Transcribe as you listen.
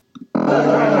Come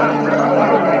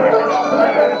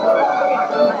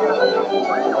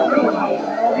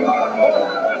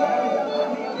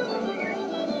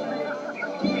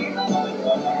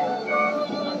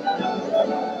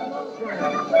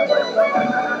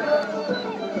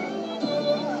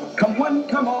one,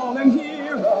 come all, and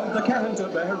hear of the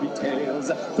Canterbury Tales,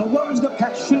 the wars, the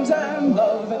passions, and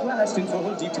love at last in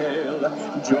full detail.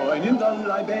 Join in the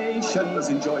libations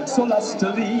enjoyed so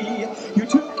lustily. You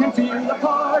too can feel a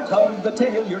part of the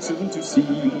tale you're soon to see.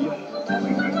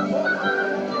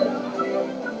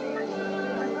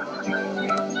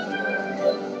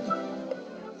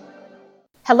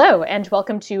 Hello, and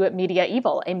welcome to Media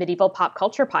Evil, a medieval pop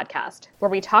culture podcast, where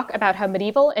we talk about how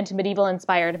medieval and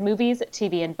medieval-inspired movies,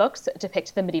 TV, and books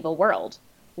depict the medieval world.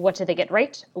 What did they get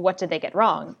right? What did they get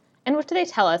wrong? And what do they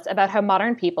tell us about how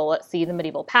modern people see the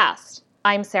medieval past?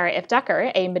 I'm Sarah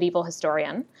Ifdecker, a medieval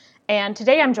historian, and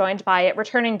today I'm joined by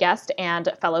returning guest and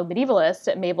fellow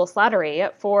medievalist Mabel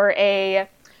Slattery for a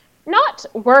not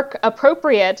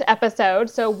work-appropriate episode,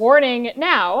 so warning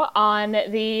now, on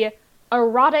the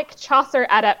erotic Chaucer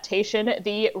adaptation,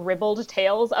 The Ribald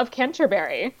Tales of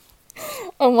Canterbury.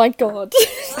 Oh my god.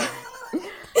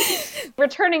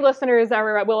 Returning listeners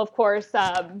will, of course,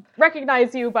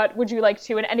 recognize you, but would you like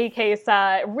to, in any case,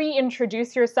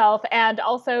 reintroduce yourself and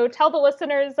also tell the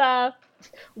listeners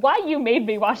why you made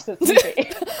me watch this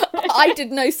movie? I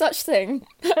did no such thing.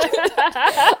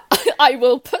 I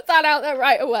will put that out there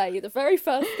right away. The very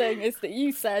first thing is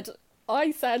that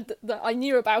I said that I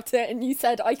knew about it, and you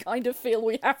said, I kind of feel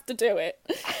we have to do it.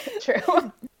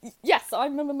 True. Yes,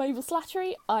 I'm Mabel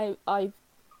Slattery. I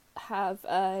have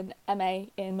an MA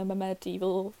in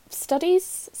medieval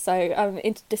studies, so I'm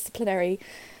interdisciplinary.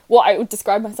 What I would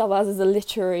describe myself as a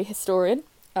literary historian,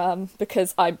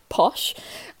 because I'm posh.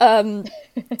 So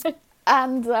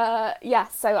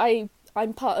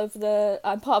I'm part of the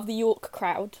York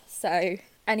crowd, so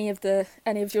any of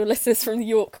your listeners from the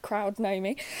York crowd know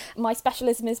me. My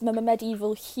specialism is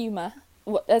medieval humour,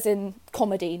 as in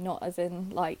comedy, not as in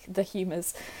like the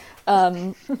humours.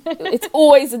 It's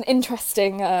always an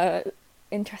interesting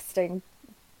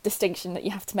distinction that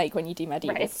you have to make when you do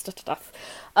medieval stuff.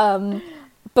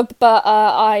 But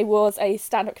I was a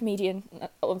stand-up comedian,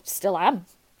 or still am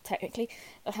technically.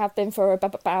 I have been for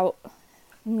about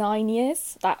 9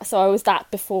 years. So I was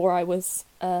that before I was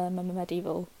a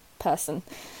medieval person,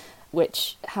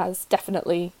 which has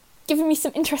definitely given me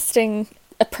some interesting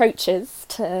approaches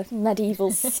to medieval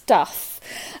stuff.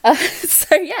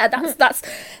 So yeah,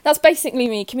 that's basically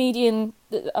me, comedian.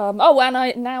 And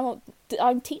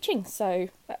I'm teaching. So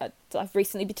I've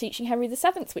recently been teaching Henry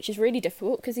VII, which is really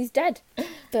difficult because he's dead.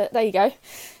 But there you go.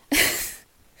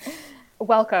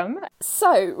 Welcome.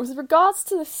 So with regards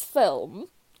to this film,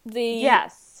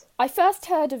 I first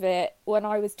heard of it when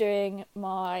I was doing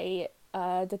my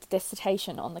the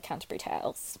dissertation on the Canterbury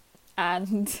Tales,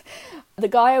 and the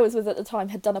guy I was with at the time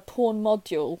had done a porn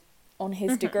module on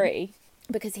his degree,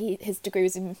 because his degree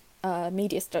was in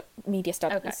media studies.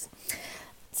 Okay.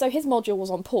 So his module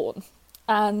was on porn,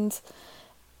 and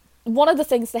one of the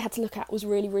things they had to look at was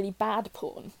really, really bad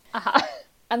porn.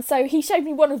 And so he showed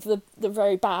me one of the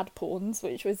very bad porns,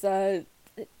 which was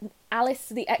Alice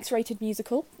the X-rated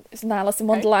musical. It's an Alice in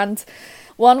Wonderland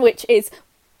one, which is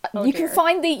you can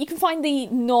find the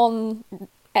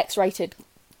non-X-rated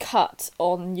cut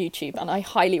on YouTube, and I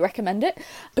highly recommend it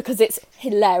because it's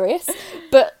hilarious.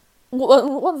 But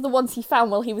one of the ones he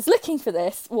found while he was looking for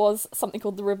this was something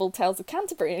called The Ribald Tales of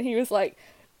Canterbury, and he was like,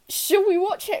 should we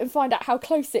watch it and find out how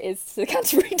close it is to the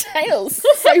Canterbury Tales?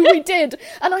 So we did,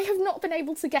 and I have not been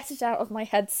able to get it out of my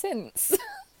head since.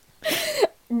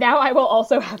 Now I will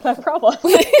also have that problem.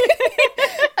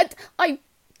 I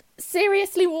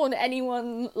seriously warn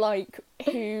anyone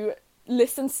who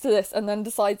listens to this and then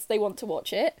decides they want to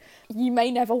watch it. You may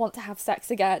never want to have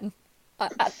sex again.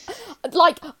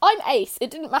 I'm ace. It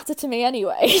didn't matter to me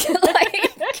anyway.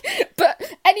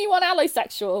 But anyone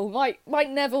allosexual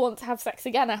might never want to have sex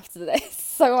again after this.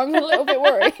 So I'm a little bit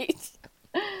worried.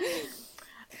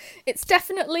 It's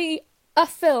definitely a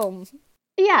film.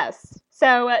 Yes.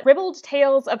 So, Ribald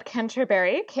Tales of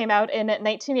Canterbury came out in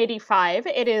 1985.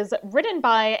 It is written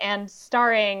by and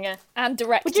starring... And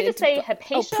directed... Would you just say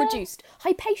Hypatia? Oh, produced.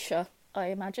 Hypatia, I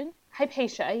imagine.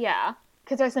 Hypatia, yeah.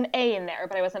 Because there's an A in there,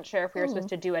 but I wasn't sure if we were supposed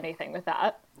to do anything with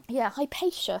that. Yeah,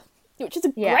 Hypatia, which is a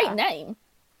great name.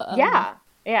 Yeah.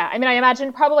 I mean, I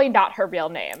imagine probably not her real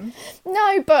name.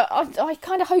 No, but I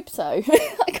kind of hope so.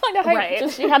 I kind of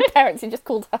hope she had parents who just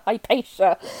called her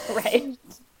Hypatia. Right.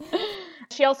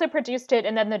 She also produced it,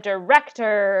 and then the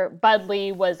director,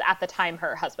 Budley, was at the time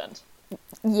her husband.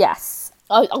 Yes.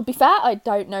 I'll be fair, I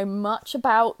don't know much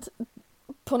about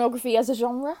pornography as a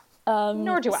genre.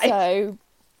 Nor do I.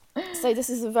 So this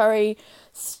is a very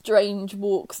strange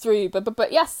walk through,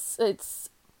 but yes, it's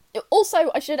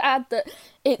also, I should add that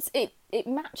it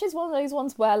matches one of those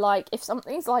ones where, like, if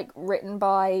something's like written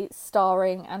by,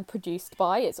 starring and produced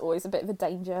by, it's always a bit of a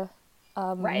danger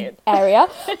area.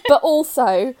 But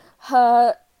also,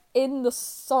 her, in the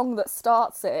song that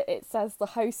starts it, it says the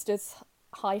host is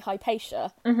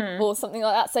Hypatia, or something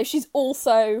like that. So she's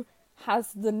also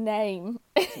has the name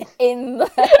in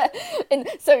there.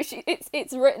 So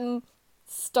it's written,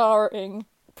 starring,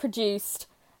 produced,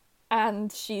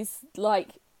 and she's like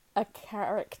a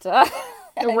character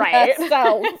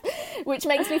herself, which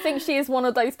makes me think she is one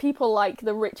of those people like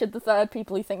the Richard III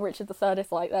people who think Richard III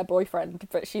is like their boyfriend,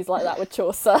 but she's like that with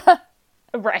Chaucer.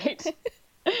 Right.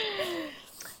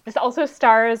 This also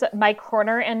stars Mike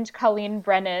Horner and Colleen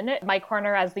Brennan. Mike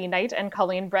Horner as the knight and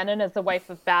Colleen Brennan as the wife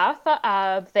of Bath.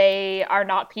 They are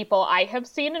not people I have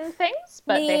seen in things,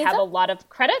 but they have a lot of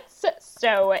credits.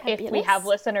 So if we have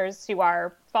listeners who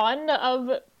are fond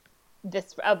of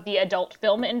the adult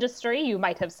film industry, you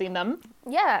might have seen them.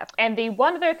 Yeah. And the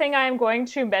one other thing I am going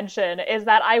to mention is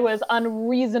that I was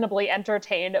unreasonably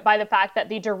entertained by the fact that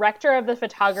the director of the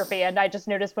photography, and I just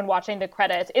noticed when watching the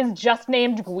credits, is just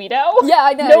named Guido. Yeah,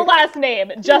 I know. No last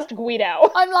name, just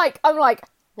Guido. I'm like,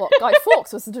 what, Guy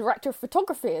Fawkes was the director of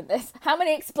photography in this? How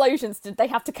many explosions did they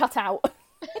have to cut out?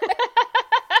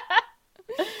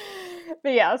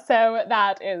 But yeah, so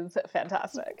that is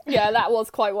fantastic. Yeah, that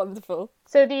was quite wonderful.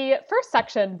 So the first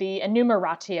section, the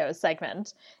enumeratio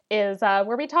segment, is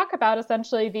where we talk about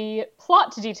essentially the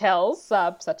plot details,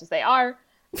 such as they are,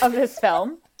 of this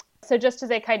film. So just as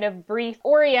a kind of brief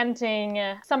orienting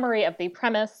summary of the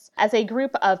premise, as a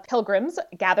group of pilgrims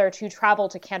gather to travel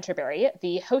to Canterbury,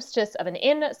 the hostess of an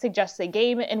inn suggests a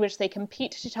game in which they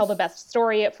compete to tell the best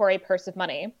story for a purse of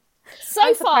money.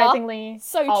 So far, all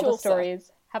the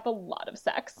stories have a lot of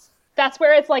sex. That's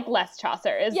where it's like less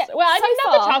Chaucer is. Yeah, well, I mean,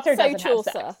 not that Chaucer doesn't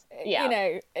Chaucer. have sex. Yeah. You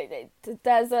know,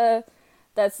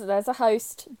 there's a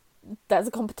host, there's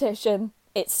a competition,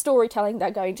 it's storytelling,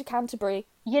 they're going to Canterbury.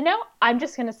 You know, I'm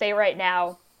just going to say right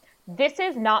now, this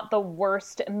is not the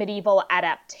worst medieval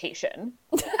adaptation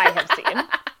I have seen.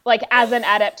 Like, as an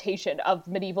adaptation of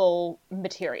medieval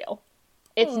material.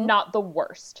 It's not the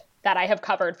worst that I have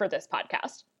covered for this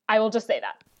podcast. I will just say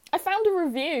that. I found a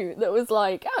review that was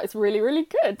like, oh, it's really, really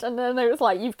good. And then it was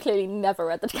like, you've clearly never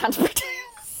read the Canterbury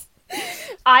Tales.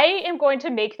 I am going to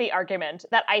make the argument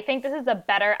that I think this is a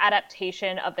better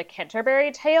adaptation of the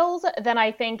Canterbury Tales than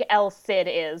I think El Cid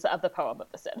is of the Poem of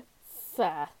the Cid.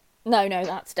 Fair. No,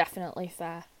 that's definitely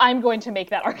fair. I'm going to make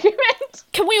that argument.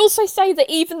 Can we also say that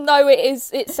even though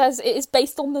it says it is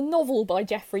based on the novel by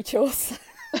Geoffrey Chaucer,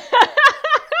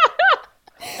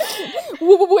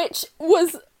 which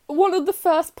was one of the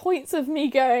first points of me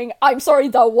going, I'm sorry,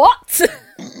 the what?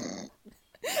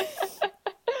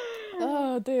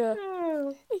 Oh dear.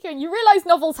 You realise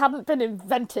novels hadn't been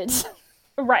invented.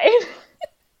 Right.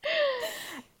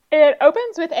 It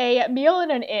opens with a meal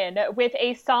in an inn with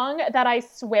a song that I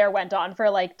swear went on for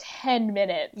like 10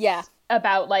 minutes. Yeah.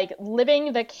 About like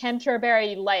living the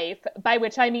Canterbury life, by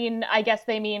which I mean, I guess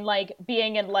they mean like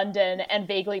being in London and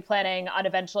vaguely planning on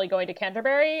eventually going to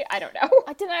Canterbury. I don't know.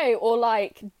 I don't know. Or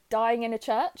like dying in a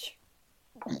church,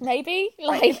 maybe.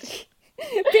 Like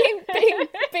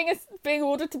being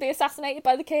ordered to be assassinated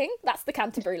by the king. That's the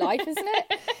Canterbury life, isn't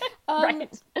it?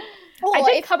 Right. I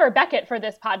did cover Beckett for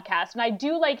this podcast, and I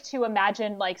do like to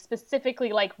imagine like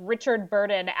specifically like Richard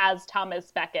Burton as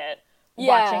Thomas Beckett.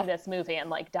 Watching this movie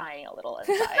and like dying a little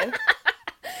inside.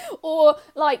 or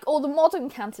the modern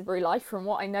Canterbury life, from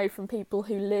what I know from people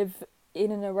who live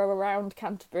in and around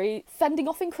Canterbury, fending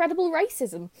off incredible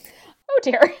racism. Oh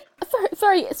dear. A very,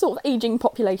 very sort of aging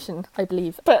population, I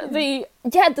believe. But the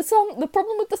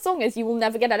problem with the song is you will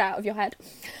never get it out of your head.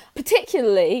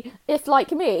 Particularly if,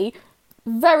 like me,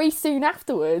 very soon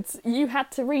afterwards, you had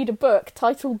to read a book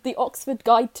titled The Oxford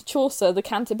Guide to Chaucer, The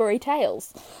Canterbury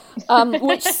Tales,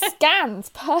 which scans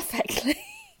perfectly.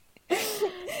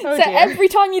 So every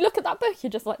time you look at that book, you're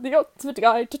just like, The Oxford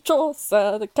Guide to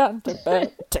Chaucer, The Canterbury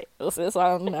Tales is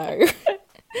unknown.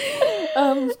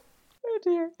 Oh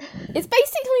dear. It's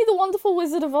basically The Wonderful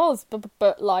Wizard of Oz,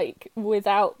 but like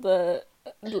without the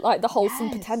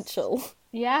wholesome potential.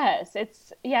 Yes,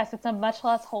 it's a much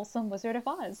less wholesome Wizard of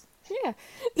Oz. Yeah,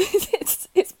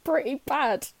 it's pretty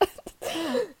bad.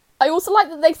 I also like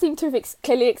that they seem to have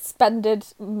clearly expended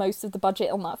most of the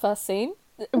budget on that first scene.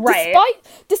 Right.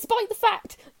 Despite the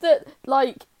fact that,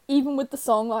 like, even with the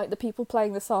song, like, the people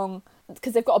playing the song,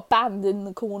 because they've got a band in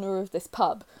the corner of this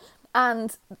pub,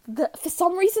 and for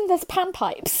some reason there's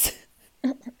panpipes.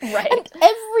 Right. And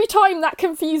every time that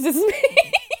confuses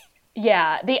me.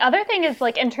 Yeah. The other thing is,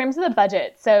 like, in terms of the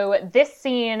budget, so this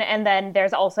scene, and then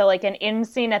there's also, like, an in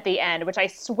scene at the end, which I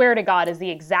swear to God is the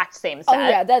exact same set. Oh,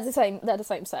 yeah, they're the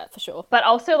same set, for sure. But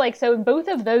also, like, so in both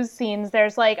of those scenes,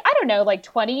 there's, like, I don't know, like,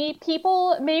 20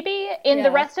 people, maybe? In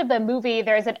the rest of the movie,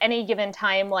 there's at any given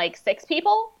time, like, 6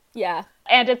 people? Yeah.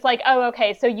 And it's like, oh,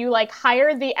 okay, so you, like,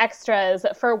 hired the extras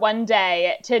for one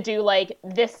day to do, like,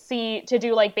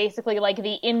 basically, like,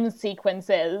 the in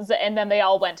sequences, and then they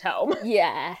all went home.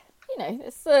 Yeah. You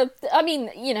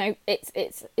know, it's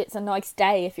it's a nice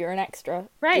day if you're an extra.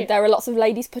 Right. There are lots of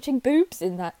ladies putting boobs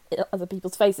in other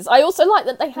people's faces. I also like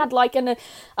that they had, like, a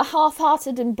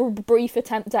half-hearted and brief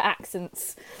attempt at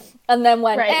accents, and then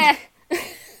went,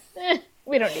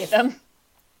 we don't need them.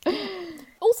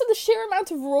 Also, the sheer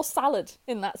amount of raw salad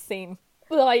in that scene.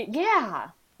 Like,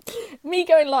 yeah. Me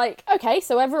going like, okay,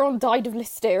 so everyone died of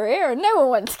listeria and no one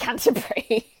went to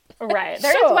Canterbury. Right.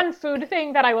 There is one food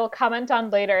thing that I will comment on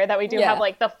later that we do have,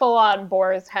 like, the full-on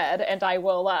boar's head, and I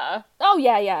will, oh,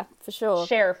 yeah, for sure.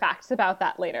 share facts about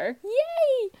that later.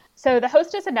 Yay! So the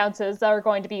hostess announces they're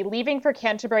going to be leaving for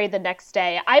Canterbury the next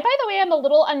day. I, by the way, am a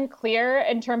little unclear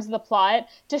in terms of the plot.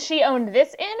 Does she own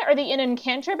this inn or the inn in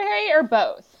Canterbury, or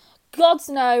both? Gods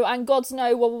know, and gods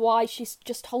know why she's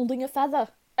just holding a feather.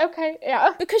 Okay,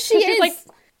 yeah. Because she's is. Like,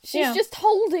 she's just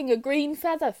holding a green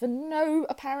feather for no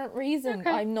apparent reason. Okay.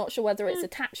 I'm not sure whether it's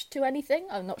attached to anything.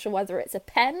 I'm not sure whether it's a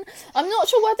pen. I'm not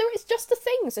sure whether it's just a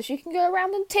thing so she can go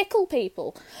around and tickle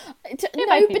people.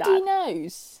 Nobody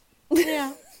knows.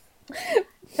 Yeah.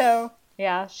 So,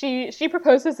 yeah, she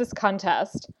proposes this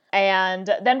contest. And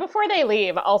then before they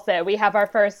leave, also, we have our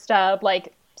first,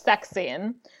 sex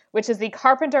scene, which is the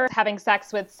carpenter having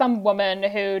sex with some woman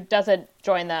who doesn't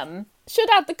join them. Should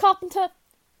add the carpenter,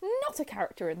 not a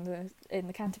character in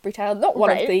the Canterbury Tale, not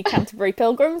one of the Canterbury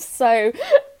Pilgrims, so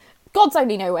gods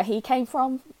only know where he came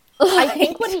from. I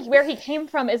think where he came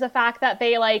from is the fact that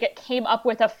they, like, came up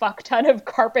with a fuck ton of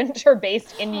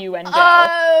carpenter-based innuendo.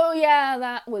 Oh, yeah,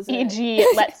 that was E.g.,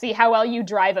 let's see how well you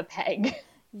drive a peg.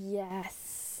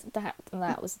 Yes,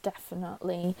 that was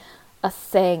definitely a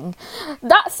thing.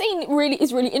 That scene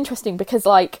is really interesting because,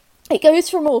 like, it goes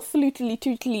from all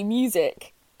flutely-tootly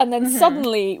music, and then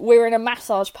suddenly we're in a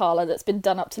massage parlour that's been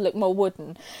done up to look more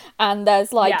wooden, and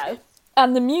there's, like... Yes.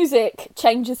 And the music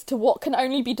changes to what can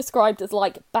only be described as,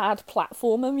 like, bad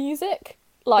platformer music.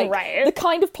 Like, the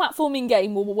kind of platforming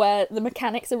game where the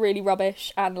mechanics are really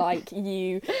rubbish and, like,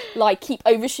 you, like, keep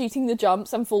overshooting the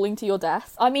jumps and falling to your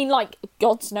death. I mean, like,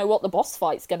 gods know what the boss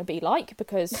fight's going to be like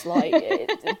because, like,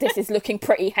 this is looking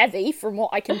pretty heavy from what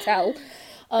I can tell.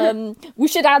 We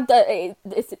should add that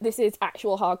this is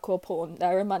actual hardcore porn.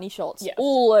 There are money shots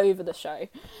all over the show.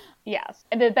 Yes.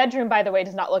 And the bedroom, by the way,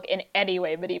 does not look in any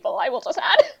way medieval, I will just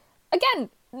add. Again,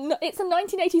 it's a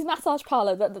 1980s massage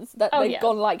parlour that they've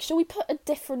gone like, shall we put a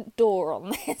different door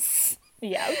on this?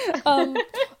 Yes. Oh,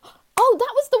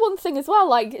 that was the one thing as well,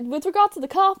 like, with regard to the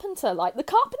carpenter, like, the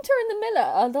carpenter and the miller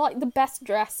are, like, the best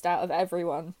dressed out of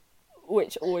everyone,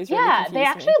 which always really confused they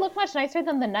actually look much nicer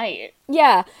than the knight.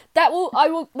 Yeah, that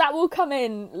will come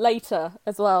in later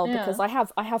as well because I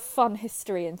have fun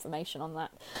history information on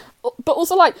that. But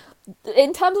also, like,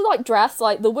 in terms of, like, dress,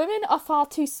 like, the women are far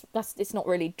too... it's not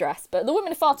really dress, but the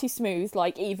women are far too smooth,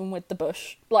 like, even with the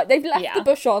bush. Like, they've left the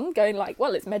bush on, going like,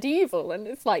 well, it's medieval, and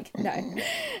it's like, no.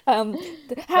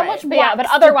 How much wax but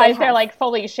otherwise they're, like,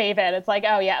 fully shaven. It's like,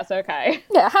 oh, yes, okay.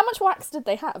 Yeah, how much wax did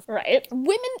they have? Right. The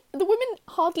women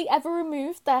hardly ever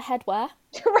removed their headwear.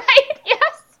 Right,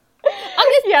 yes.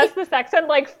 Yes, the section,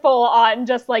 like, full on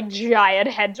just, like, giant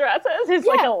headdresses is,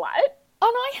 like, a lot. And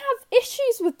I have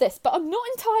issues with this, but I'm not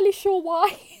entirely sure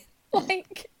why.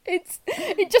 Like, it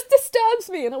just disturbs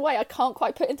me in a way I can't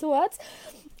quite put into words.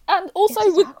 And also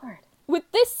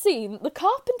with this scene, the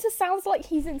carpenter sounds like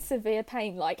he's in severe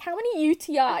pain. Like, how many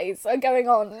UTIs are going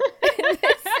on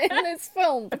in this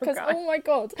film? Because, oh my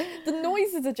god, the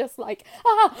noises are just like,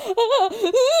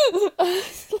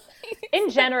 In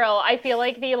general, I feel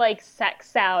like the, like,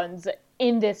 sex sounds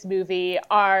in this movie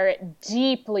are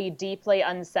deeply, deeply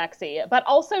unsexy, but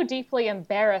also deeply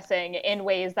embarrassing in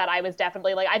ways that I was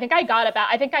definitely, like, I think I got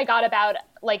about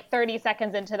like 30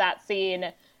 seconds into that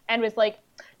scene and was like,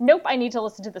 nope, I need to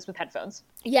listen to this with headphones.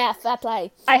 Yeah, fair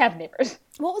play. I have neighbors.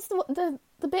 What was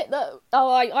the bit that... Oh,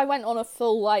 I went on a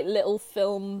full, like, little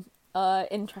film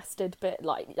interested bit.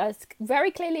 Like, there's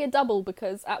very clearly a double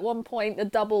because at one point the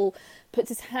double puts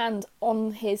his hand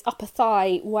on his upper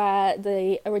thigh where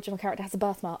the original character has a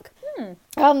birthmark. I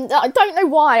don't know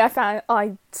why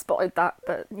I spotted that,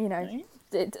 but, you know,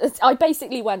 I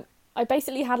basically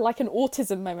had, like, an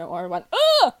autism moment where I went,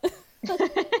 ah!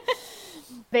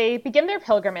 They begin their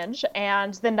pilgrimage,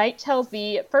 and the knight tells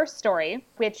the first story,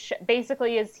 which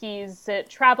basically is he's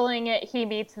traveling. He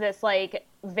meets this, like,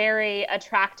 very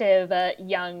attractive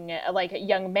young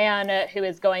man who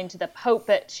is going to the Pope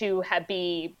to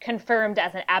be confirmed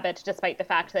as an abbot, despite the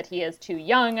fact that he is too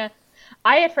young.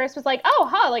 I at first was like,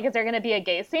 like, is there going to be a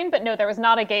gay scene? But no, there was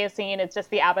not a gay scene. It's just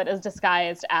the abbot is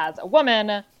disguised as a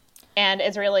woman and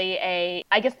is really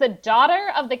the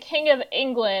daughter of the King of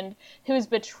England who's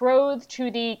betrothed to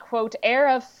the, quote, heir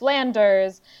of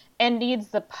Flanders and needs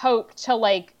the Pope to,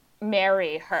 like,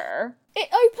 marry her. It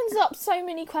opens up so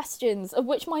many questions, of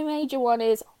which my major one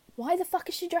is, why the fuck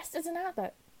is she dressed as an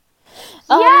abbot?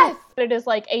 Yes! It is,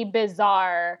 like, a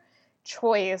bizarre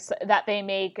choice that they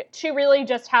make to really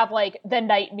just have, like, the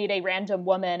knight meet a random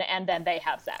woman and then they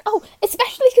have sex. Oh,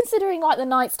 especially considering, like, The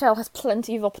Knight's Tale has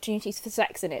plenty of opportunities for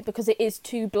sex in it because it is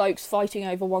two blokes fighting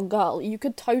over one girl. You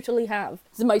could totally have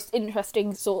the most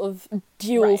interesting sort of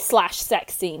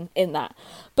duel/sex scene in that.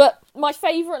 But my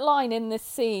favourite line in this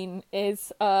scene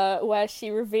is where she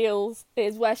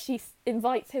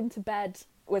invites him to bed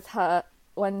with her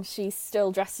when she's still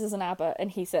dressed as an abbot,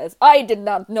 and he says, I did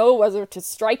not know whether to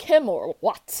strike him or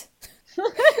what. And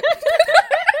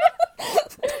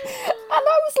I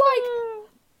was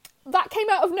like, that came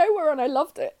out of nowhere and I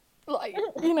loved it. Like,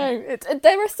 you know,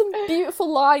 there are some beautiful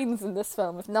lines in this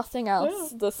film, if nothing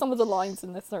else. Some of the lines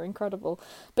in this are incredible.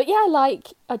 But yeah, like,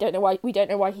 we don't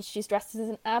know why she's dressed as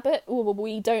an abbot, or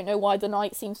we don't know why the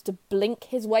knight seems to blink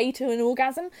his way to an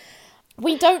orgasm.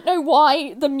 We don't know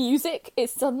why the music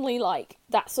is suddenly like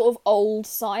that sort of old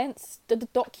science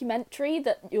documentary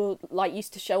that you're like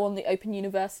used to show on the Open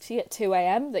University at 2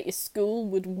 a.m. that your school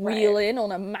would wheel in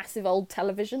on a massive old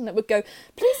television that would go,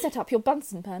 please set up your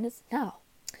Bunsen burners now.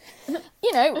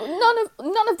 You know,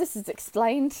 none of this is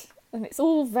explained, and it's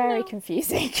all very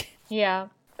confusing. Yeah.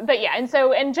 But yeah,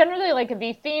 and generally, like,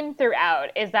 the theme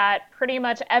throughout is that pretty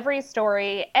much every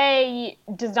story, A,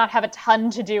 does not have a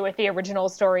ton to do with the original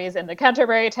stories in the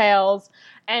Canterbury Tales,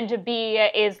 and B,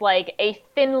 is, like, a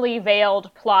thinly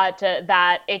veiled plot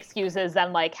that excuses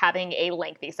them, like, having a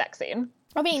lengthy sex scene.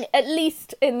 I mean, at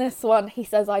least in this one, he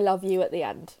says, I love you at the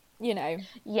end, you know.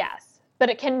 Yes. But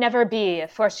it can never be,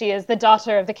 for she is the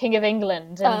daughter of the King of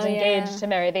England and engaged to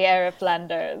marry the heir of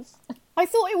Flanders. I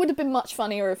thought it would have been much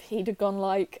funnier if he'd have gone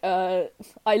like, I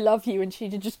love you, and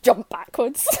she'd have just jumped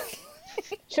backwards.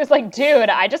 She was like, dude,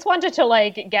 I just wanted to,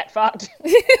 like, get fucked.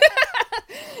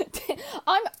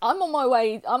 I'm on my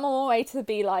way to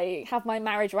be like, have my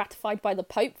marriage ratified by the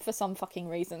Pope for some fucking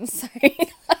reason. So,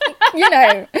 you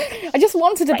know, I just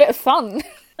wanted a bit of fun.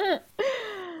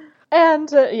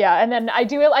 And and then I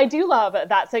do love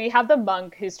that. So you have the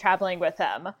monk who's traveling with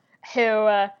him,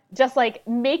 who just, like,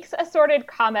 makes assorted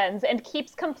comments and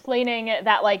keeps complaining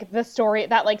that, like,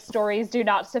 stories do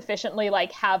not sufficiently,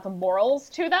 like, have morals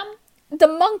to them. The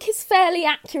monk is fairly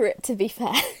accurate, to be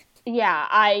fair. Yeah,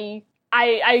 I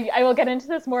will get into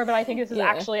this more, but I think this is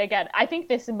actually, again, I think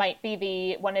this might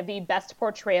be one of the best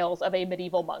portrayals of a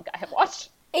medieval monk I have watched.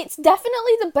 It's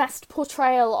definitely the best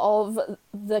portrayal of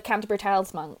the Canterbury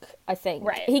Tales monk, I think.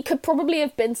 Right. He could probably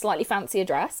have been slightly fancier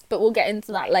dressed, but we'll get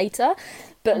into that later.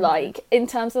 But, like, in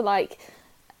terms of, like,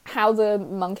 how the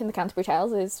monk in the Canterbury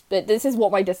Tales is... But this is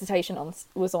what my dissertation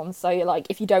was on, so, like,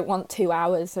 if you don't want 2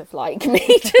 hours of, like, me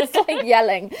just, like,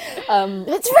 yelling, it's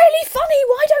really funny,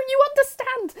 why don't you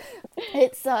understand?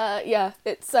 It's,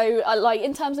 it's so, like,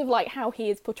 in terms of, like, how he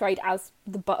is portrayed as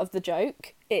the butt of the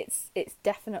joke... It's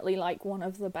definitely, like, one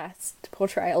of the best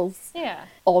portrayals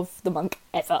of the monk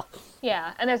ever.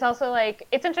 Yeah, and there's also, like,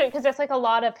 it's interesting because there's, like, a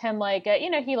lot of him, like,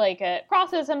 he, like,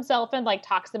 crosses himself and, like,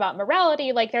 talks about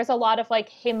morality. Like, there's a lot of, like,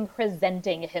 him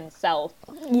presenting himself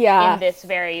in this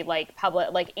very, like,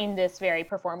 public, like, in this very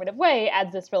performative way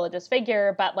as this religious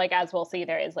figure. But, like, as we'll see,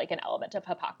 there is, like, an element of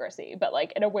hypocrisy, but,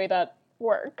 like, in a way that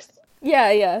works.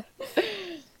 Yeah.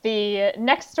 The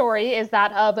next story is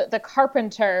that of the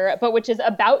carpenter, but which is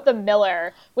about the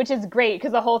miller, which is great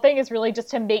because the whole thing is really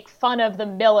just to make fun of the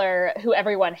miller who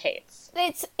everyone hates.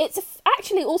 It's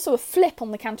actually also a flip on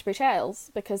the Canterbury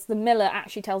Tales because the miller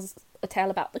actually tells a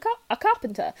tale about a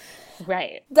carpenter.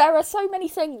 Right. There are so many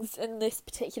things in this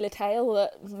particular tale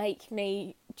that make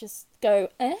me just go,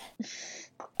 eh?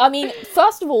 I mean,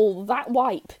 first of all, that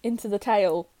wipe into the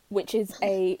tale, which is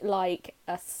a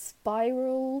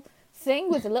spiral...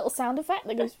 thing with a little sound effect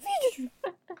that goes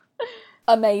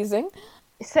amazing.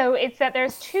 So it's that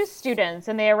there's 2 students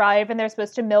and they arrive and they're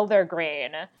supposed to mill their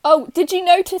grain. Oh, did you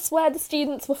notice where the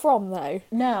students were from though?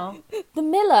 No. The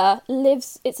miller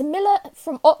it's a miller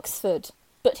from Oxford,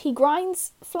 but he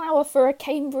grinds flour for a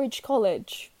Cambridge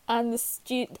college.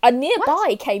 and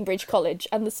nearby Cambridge College,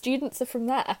 and the students are from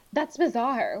there. That's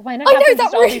bizarre. Why not have them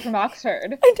just all be from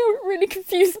Oxford? I know, it really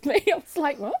confused me. I was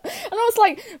like, what? And I was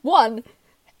like,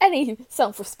 any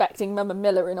self-respecting Mama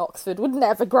Miller in Oxford would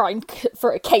never grind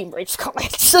for a Cambridge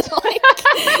college. Like,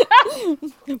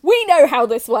 we know how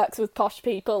this works with posh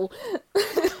people.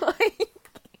 Like,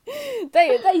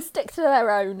 they stick to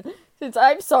their own.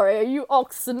 I'm sorry, are you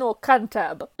Oxon or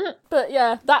Cantab? But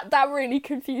yeah, that really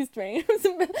confused me.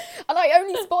 And I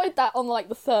only spotted that on like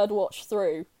the third watch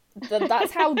through.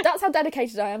 That's how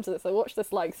dedicated I am to this. I watched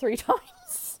this like 3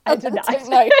 times. I did not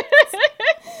know.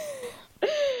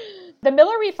 The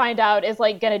Miller, we find out, is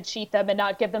like gonna cheat them and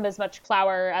not give them as much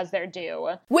flour as they're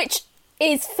due. Which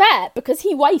is fair, because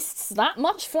he wastes that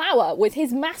much flour with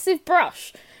his massive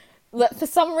brush that for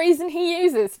some reason he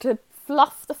uses to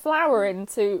fluff the flour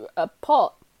into a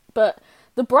pot, but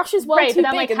the brush is too big. Right, but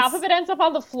then like half of it ends up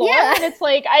on the floor, and it's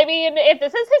like, I mean, if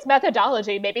this is his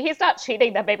methodology, maybe he's not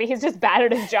cheating them, maybe he's just bad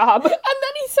at his job. And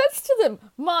then he says to them,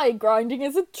 my grinding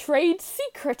is a trade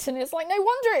secret, and it's like, no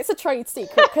wonder it's a trade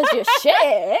secret, because you're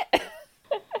shit.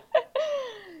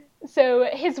 So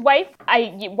his wife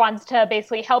wants to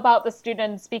basically help out the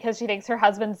students because she thinks her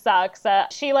husband sucks.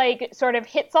 She like sort of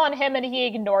hits on him and he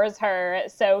ignores her.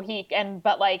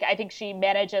 But like I think she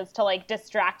manages to like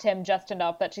distract him just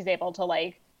enough that she's able to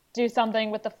like do something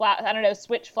with the I don't know,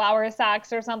 switch flour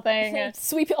sacks or something.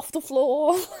 Sweep it off the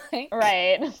floor.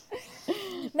 Right.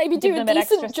 Maybe do a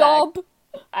decent job.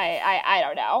 I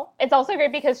don't know. It's also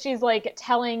great because she's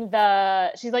telling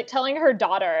her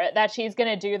daughter that she's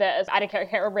gonna do this. I can't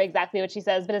remember exactly what she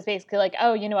says, but it's basically like,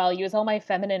 oh, I'll use all my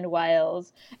feminine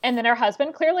wiles. And then her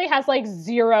husband clearly has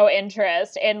zero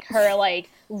interest in her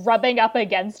rubbing up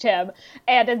against him.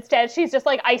 And instead she's just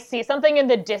like, I see something in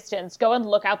the distance. Go and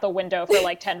look out the window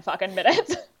for 10 fucking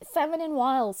minutes. Feminine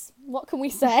wiles. What can we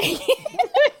say?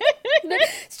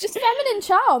 It's just feminine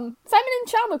charm. Feminine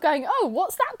charm of going, oh,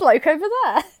 what's that bloke over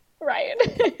there? Right.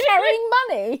 Carrying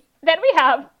money. Then we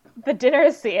have the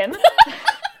dinner scene.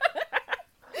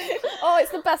 Oh,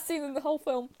 it's the best scene in the whole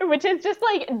film. Which is just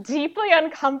deeply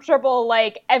uncomfortable,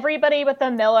 everybody but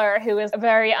the Miller, who is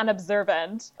very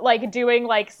unobservant, doing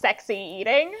sexy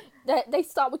eating. They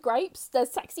start with grapes.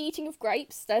 There's sexy eating of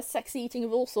grapes. There's sexy eating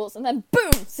of all sorts. And then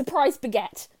boom, surprise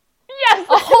baguette. Yes,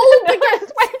 a whole baguette.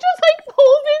 His wife just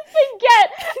pulls his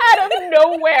baguette out of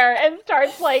nowhere and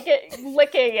starts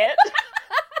licking it.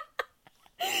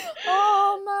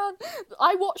 Oh man,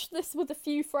 I watched this with a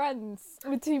few friends,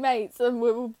 with 2 mates,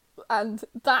 and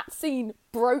that scene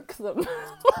broke them.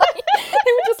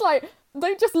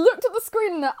 They just looked at the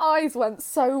screen and their eyes went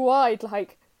so wide,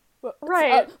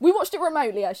 right. We watched it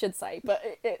remotely, I should say, but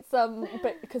it's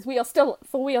but because we are still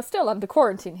under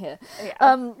quarantine here.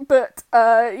 Yeah.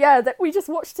 We just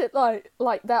watched it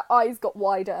like their eyes got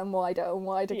wider and wider and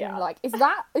wider, yeah. And is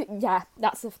that? Yeah,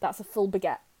 that's a full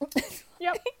baguette.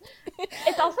 Yep.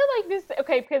 It's also this,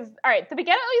 okay, because all right, the baguette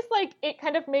at least it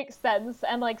kind of makes sense,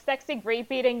 and sexy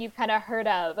grape eating you've kind of heard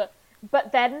of,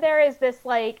 but then there is this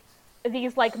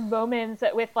these moments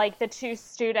with the 2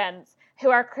 students who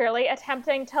are clearly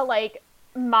attempting to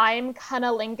mime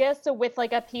cunnilingus with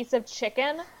a piece of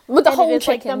chicken. With the whole it is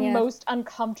chicken, the most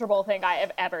uncomfortable thing I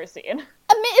have ever seen.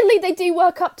 Admittedly, they do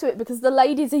work up to it because the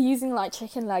ladies are using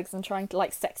chicken legs and trying to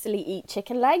sexily eat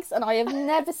chicken legs, and I have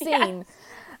never seen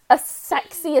a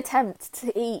sexy attempt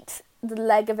to eat the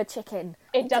leg of a chicken.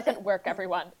 It doesn't work,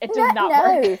 everyone. It does not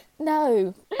work.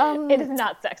 No. It is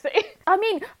not sexy. I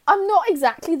mean, I'm not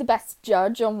exactly the best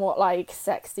judge on what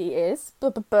sexy is,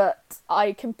 but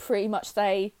I can pretty much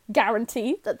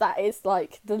guarantee that is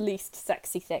the least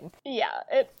sexy thing. Yeah,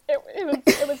 it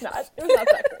was not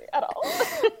sexy at all.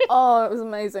 Oh, it was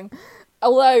amazing.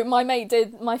 Although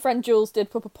my friend Jules did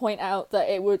point out that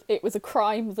it was a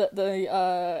crime that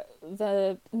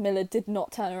the Miller did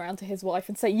not turn around to his wife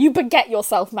and say, "You beget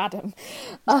yourself, madam."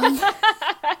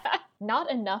 Not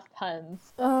enough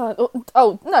puns.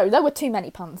 Oh no, there were too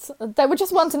many puns. There were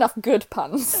just weren't enough good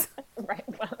puns. Right.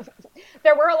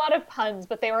 There were a lot of puns,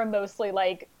 but they were mostly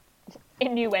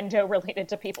innuendo related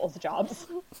to people's jobs.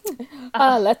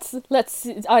 Let's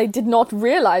I did not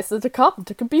realize that a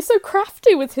carpenter could be so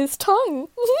crafty with his tongue.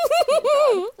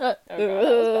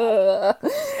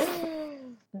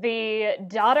 The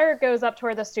daughter goes up to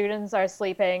where the students are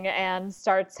sleeping and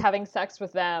starts having sex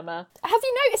with them. Have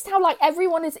you noticed how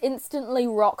everyone is instantly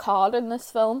rock hard in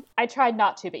this film? I tried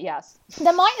not to, but yes.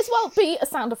 There might as well be a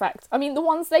sound effect. I mean, the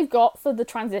ones they've got for the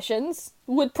transitions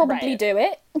would probably do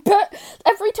it, but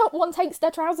every top one takes their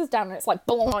trousers down and it's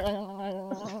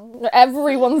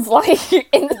everyone's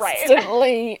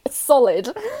instantly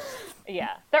solid.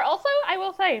 Yeah. There also, I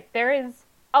will say, there is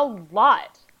a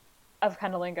lot of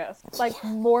cunnilingus. Like,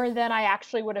 more than I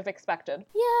actually would have expected.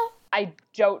 Yeah. I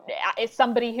don't... If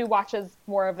somebody who watches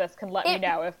more of this can let me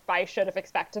know if I should have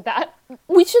expected that.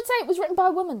 We should say it was written by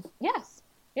a woman. Yes.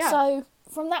 Yeah. So,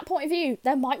 from that point of view,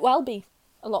 there might well be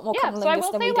a lot more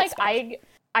cunnilingus than we'd expect. So I will say, like,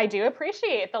 I do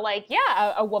appreciate the, like,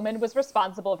 yeah, a woman was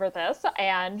responsible for this,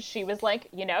 and she was like,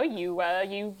 you know,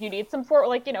 you need some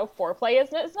foreplay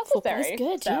is necessary. Foreplay is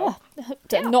good, so,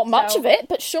 yeah. Not much of it,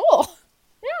 but sure.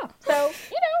 Yeah, so,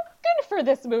 good for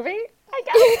this movie, I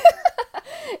guess.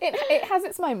 It has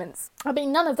its moments. I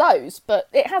mean, none of those, but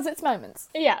it has its moments.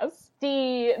 Yes.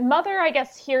 The mother, I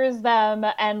guess, hears them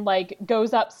and, like,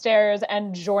 goes upstairs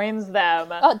and joins them.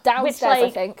 Downstairs, which, like, I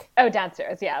think. Oh,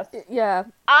 downstairs, yes. Yeah.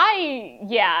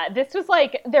 This was,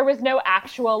 like, there was no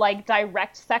actual, like,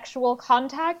 direct sexual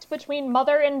contact between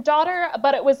mother and daughter,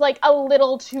 but it was, like, a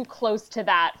little too close to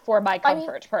that for my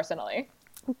comfort, personally.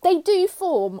 They do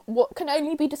form what can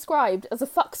only be described as a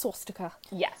fuck swastika.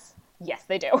 Yes. Yes,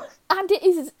 they do. And it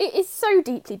is so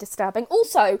deeply disturbing.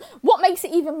 Also, what makes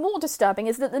it even more disturbing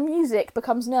is that the music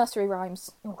becomes nursery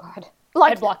rhymes. Oh, God.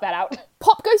 Like, I'd block that out.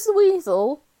 Pop Goes the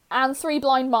Weasel and Three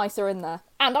Blind Mice are in there.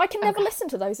 And I can never listen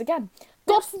to those again.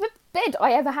 God forbid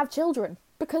I ever have children.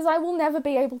 Because I will never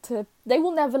be able to... They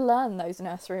will never learn those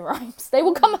nursery rhymes. They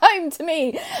will come home to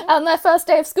me on their first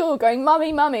day of school going,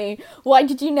 Mummy, Mummy, why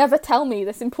did you never tell me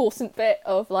this important bit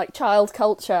of, like, child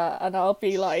culture? And I'll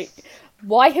be like...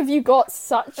 Why have you got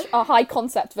such a high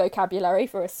concept vocabulary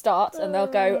for a start? And they'll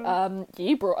go,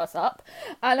 you brought us up.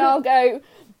 And I'll go,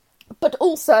 but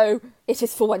also, it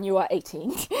is for when you are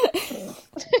 18.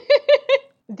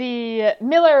 The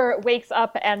Miller wakes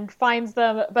up and finds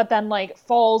them, but then, like,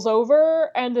 falls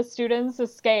over, and the students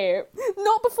escape.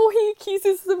 Not before he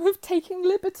accuses them of taking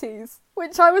liberties.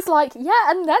 Which I was like, yeah,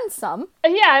 and then some.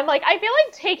 Yeah, I'm like, I feel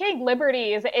like taking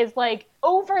liberties is, like,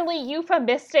 overly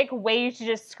euphemistic way to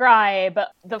describe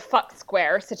the fuck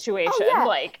square situation. Oh, yeah.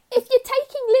 Like, if you're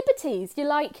taking liberties, you're,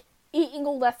 like, eating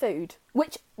all their food.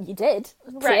 Which you did,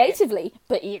 creatively,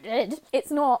 but you did.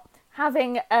 It's not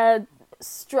having a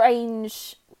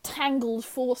strange... tangled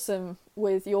foursome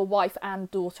with your wife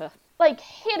and daughter. Like,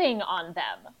 hitting on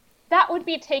them. That would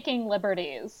be taking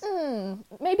liberties.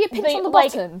 Maybe a pinch on the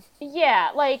bottom. Yeah,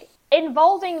 like,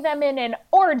 involving them in an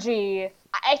orgy,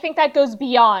 I think that goes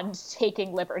beyond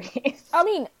taking liberties. I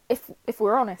mean, if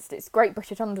we're honest, it's great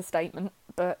British understatement,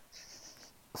 but...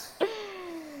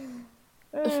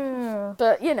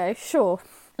 but, you know, sure.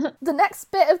 The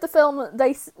next bit of the film,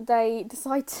 they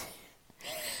decide to...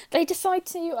 They decide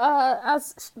to,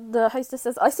 as the hostess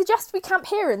says, I suggest we camp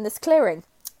here in this clearing.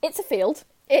 It's a field.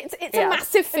 It's a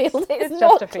massive field. It's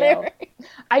not just a field.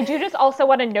 I do just also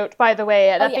want to note, by the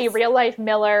way, that the real-life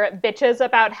Miller bitches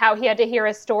about how he had to hear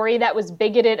a story that was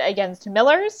bigoted against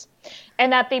Millers,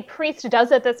 and that the priest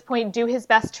does at this point do his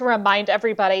best to remind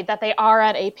everybody that they are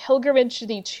on a pilgrimage to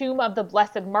the tomb of the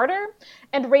Blessed Martyr,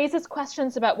 and raises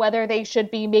questions about whether they should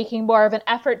be making more of an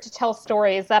effort to tell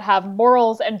stories that have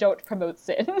morals and don't promote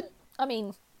sin. I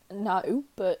mean... No,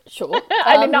 but sure.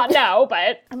 I mean, not no,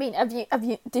 but... I mean,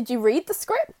 did you read the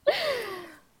script?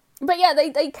 But yeah,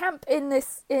 they camp in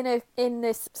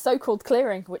this so-called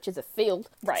clearing, which is a field.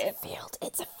 Right. It's a field.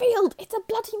 It's a field. It's a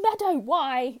bloody meadow.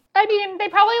 Why? I mean, they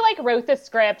probably, like, wrote the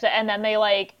script and then they,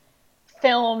 like,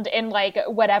 filmed in, like,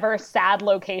 whatever sad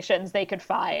locations they could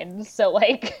find. So,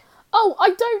 like... Oh, I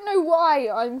don't know why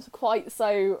I'm quite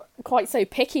so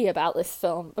picky about this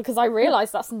film, because I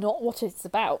realise that's not what it's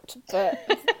about.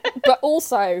 But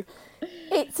also,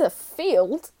 it's a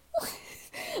field.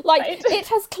 Like, right. It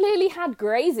has clearly had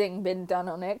grazing been done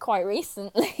on it quite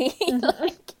recently.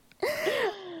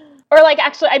 Or, like,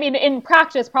 actually, I mean, in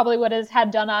practice, probably what is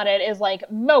had done on it is, like,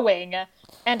 mowing.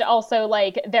 And also,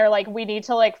 like, they're like, we need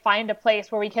to, like, find a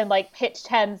place where we can, like, pitch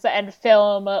tents and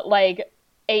film, like,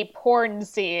 a porn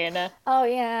scene. Oh,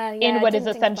 yeah. In what is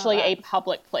essentially a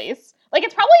public place. Like,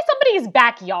 it's probably somebody's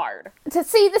backyard. To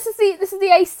see, this is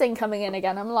the Ace thing coming in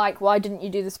again. I'm like, why didn't you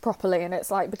do this properly? And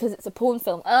it's like, because it's a porn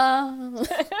film.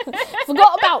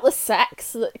 Forgot about the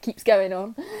sex that keeps going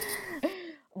on.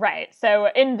 Right. So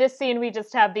in this scene, we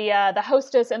just have the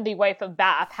hostess and the wife of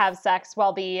Bath have sex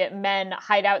while the men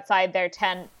hide outside their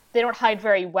tent. They don't hide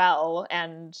very well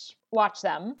and watch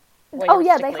them. Oh,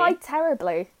 yeah, they hide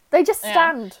terribly. They just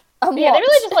stand and watch. Yeah, they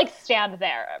really just, like, stand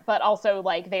there, but also,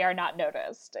 like, they are not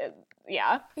noticed.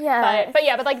 Yeah.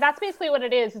 But like, that's basically what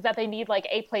it is that they need, like,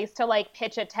 a place to, like,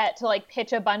 pitch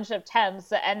a bunch of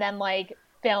tents and then, like,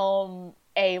 film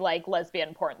a, like,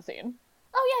 lesbian porn scene.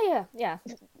 Oh, yeah.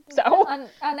 So, and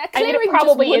it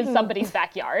probably is somebody's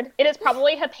backyard. It is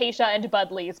probably Hypatia and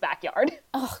Bud Lee's backyard.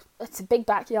 Oh, it's a big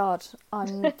backyard.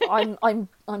 I'm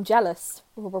jealous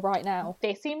right now.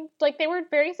 They seemed like they were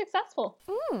very successful.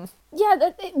 Yeah,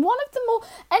 one of the more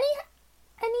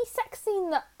any sex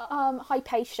scene that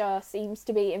Hypatia seems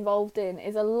to be involved in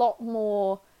is a lot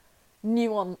more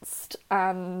nuanced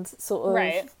and sort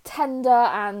of tender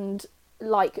and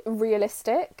like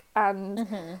realistic and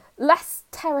less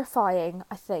terrifying,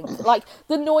 I think. Like,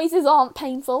 the noises aren't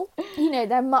painful,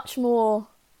 they're much more,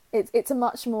 it's a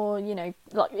much more,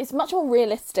 like, it's much more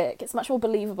realistic, it's much more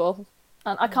believable,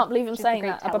 and I can't believe I'm saying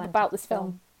that about this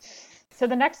film. So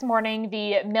the next morning,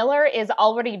 the miller is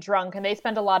already drunk, and they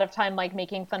spend a lot of time like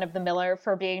making fun of the miller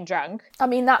for being drunk. I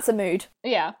mean, that's a mood.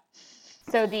 Yeah.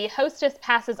 So the hostess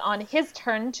passes on his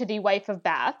turn to the wife of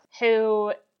Bath,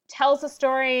 who tells a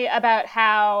story about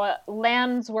how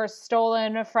lands were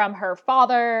stolen from her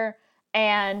father,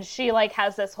 and she like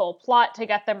has this whole plot to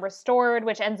get them restored,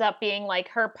 which ends up being like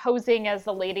her posing as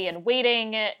the lady in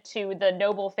waiting to the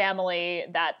noble family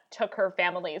that took her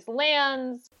family's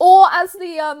lands, or as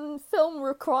the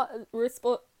film refers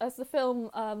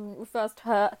to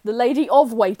her, the Lady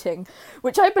of Waiting,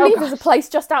 which I believe is a place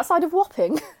just outside of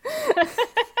Wapping.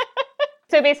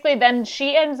 So basically then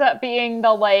she ends up being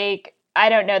the like, I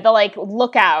don't know, the like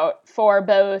lookout for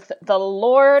both the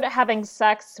Lord having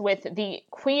sex with the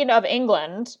Queen of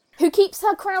England, who keeps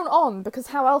her crown on, because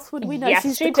how else would we know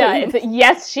she's the queen?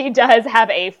 Yes, she does have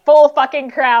a full fucking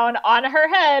crown on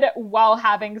her head while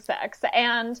having sex.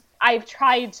 And I've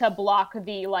tried to block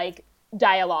the like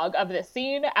dialogue of this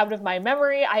scene out of my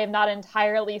memory. I have not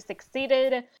entirely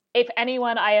succeeded. If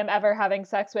anyone I am ever having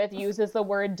sex with uses the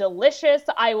word delicious,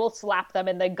 I will slap them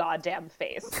in the goddamn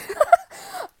face.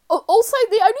 Also,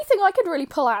 the only thing I could really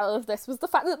pull out of this was the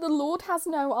fact that the Lord has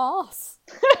no arse.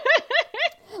 Like,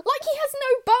 he has no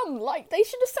bum. Like, they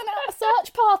should have sent out a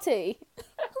search party.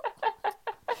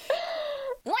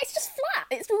 Like, it's just flat.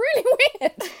 It's really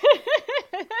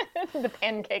weird. The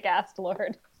pancake-assed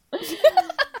Lord.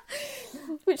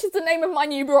 Which is the name of my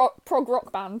new prog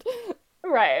rock band.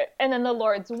 Right. And then the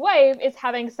Lord's wife is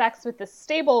having sex with the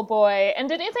stable boy, and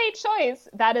it is a choice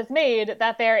that is made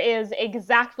that there is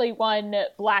exactly one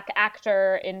black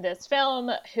actor in this film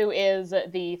who is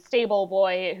the stable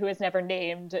boy who is never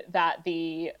named that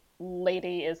the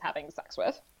lady is having sex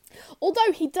with.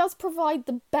 Although he does provide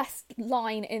the best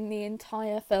line in the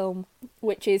entire film,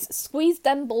 which is, "Squeeze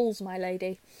them balls, my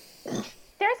lady."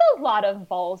 There's a lot of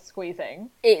ball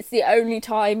squeezing. It's the only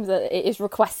time that it is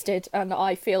requested, and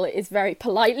I feel it is very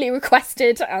politely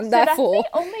requested, and therefore...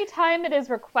 That's the only time it is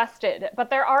requested,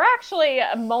 but there are actually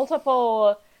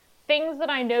multiple things that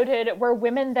I noted where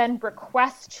women then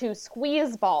request to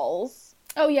squeeze balls.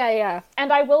 Oh, yeah.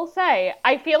 And I will say,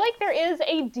 I feel like there is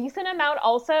a decent amount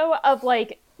also of,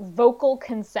 like, vocal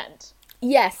consent.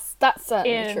 Yes, that's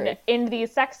certainly true. In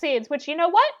these sex scenes, which, you know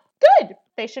what? Good.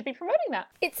 They should be promoting that.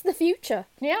 It's the future.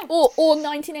 Yeah. Or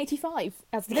 1985,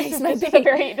 as the case may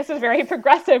be. This is very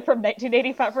progressive from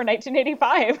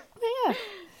 1985. Yeah.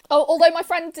 Oh, although my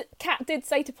friend Kat did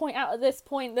say to point out at this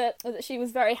point that she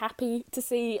was very happy to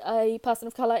see a person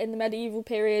of colour in the medieval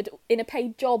period in a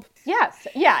paid job. Yes.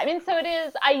 Yeah. I mean, so it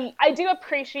is. I do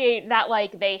appreciate that,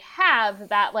 like, they have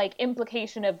that, like,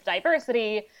 implication of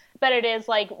diversity, but it is,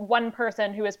 like, one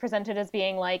person who is presented as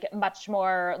being, like, much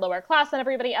more lower class than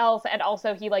everybody else, and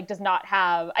also he, like, does not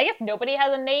have... I guess nobody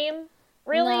has a name,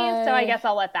 really, no. So I guess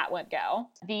I'll let that one go.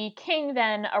 The king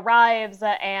then arrives,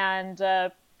 and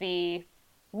the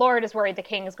Lord is worried the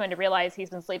king is going to realize he's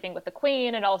been sleeping with the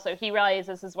queen, and also he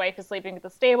realizes his wife is sleeping with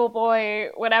the stable boy.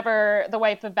 Whatever, the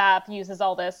wife of Bath uses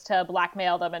all this to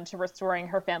blackmail them into restoring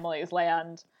her family's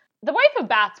land. The wife of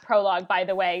Bath's prologue, by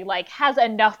the way, like, has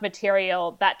enough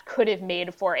material that could have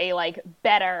made for a, like,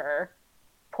 better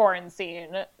porn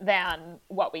scene than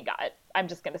what we got. I'm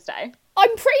just gonna say.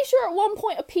 I'm pretty sure at one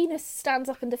point a penis stands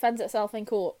up and defends itself in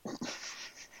court.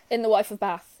 In The Wife of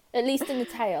Bath. At least in the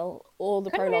tale, or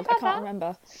the prologue, I can't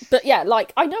remember. But yeah,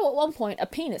 like, I know at one point a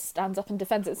penis stands up and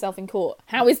defends itself in court.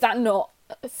 How is that not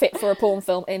fit for a porn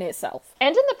film in itself?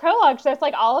 And in the prologue, there's,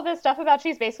 like, all of this stuff about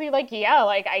she's basically like, yeah,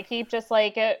 like, I keep just,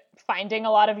 like, finding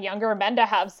a lot of younger men to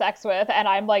have sex with, and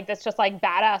I'm, like, this just, like,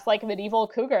 badass, like, medieval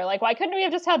cougar. Like, why couldn't we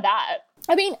have just had that?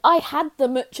 I mean, I had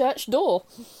them at church door.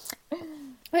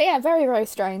 But yeah, very, very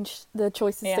strange, the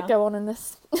choices that go on in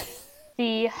this.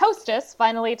 the hostess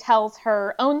finally tells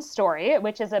her own story,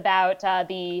 which is about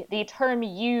the term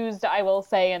used, I will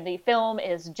say, in the film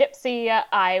is gypsy.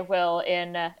 I will,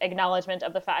 in acknowledgement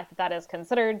of the fact that that is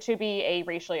considered to be a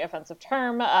racially offensive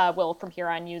term, will from here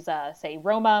on use, say,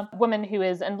 Roma, woman who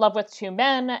is in love with two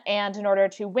men, and in order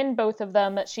to win both of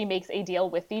them, she makes a deal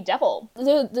with the devil.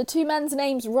 The two men's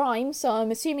names rhyme, so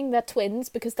I'm assuming they're twins,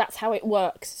 because that's how it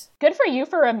works. Good for you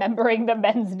for remembering the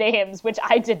men's names, which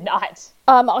I did not.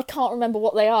 I can't remember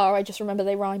what they are, I just remember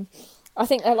they rhyme. I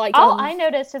think they're like... All I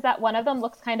noticed is that one of them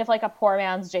looks kind of like a poor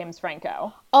man's James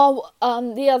Franco.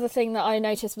 The other thing that I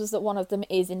noticed was that one of them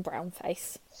is in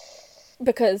brownface.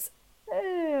 Because...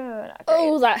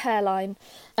 that hairline.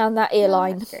 And that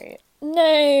earline. Not great.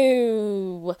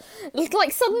 No!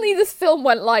 Like, suddenly this film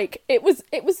went like... It was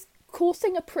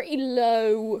coursing a pretty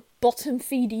low bottom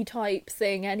feedy type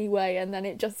thing anyway, and then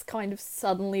it just kind of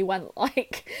suddenly went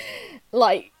like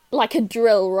a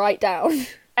drill right down.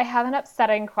 I have an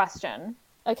upsetting question.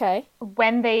 Okay.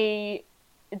 When they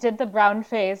did the brown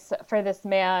face for this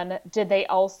man, did they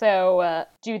also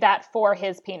do that for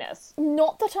his penis?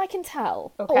 Not that I can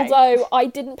tell. Okay. Although I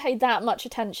didn't pay that much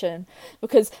attention,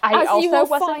 because as you will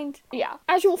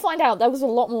find out, there was a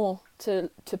lot more to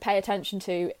pay attention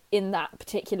to in that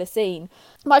particular scene.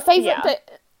 My favourite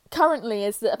bit currently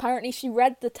is that apparently she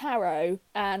read the tarot,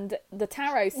 and the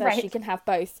tarot says she can have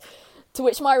both. To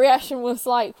which my reaction was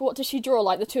like, what does she draw?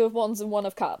 Like the Two of Wands and One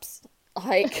of Cups?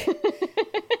 Like...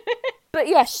 But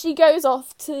yes, she goes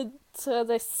off to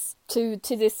this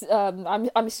I'm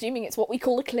assuming it's what we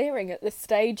call a clearing at this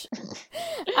stage,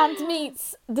 and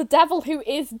meets the devil, who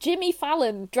is Jimmy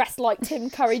Fallon dressed like Tim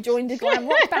Curry joined a glam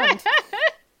rock band.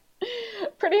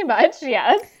 Pretty much,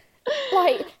 yes.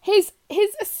 Like his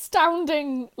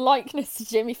astounding likeness to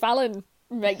Jimmy Fallon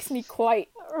makes me quite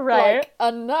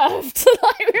unnerved.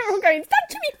 Like, we were all going, is that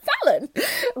Jimmy Fallon?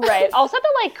 Right. Also the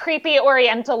like creepy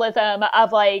Orientalism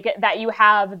of like that you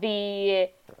have the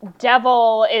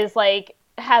devil is like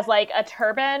has like a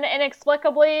turban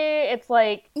inexplicably. It's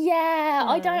like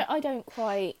I don't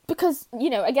quite, because, you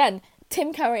know, again,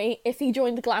 Tim Curry, if he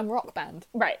joined the glam rock band,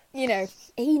 right, you know,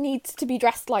 he needs to be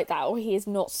dressed like that or he is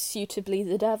not suitably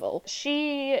the devil.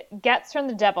 She gets from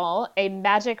the devil a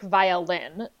magic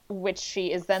violin, which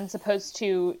she is then supposed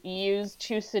to use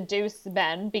to seduce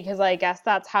men, because I guess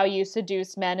that's how you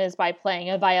seduce men, is by playing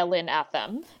a violin at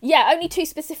them. Yeah, only two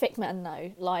specific men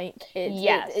though. Like,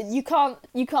 you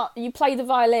play the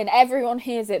violin, everyone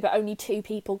hears it, but only two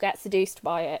people get seduced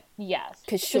by it. Yes.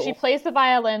 So she plays the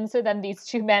violin, so then these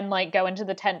two men like go into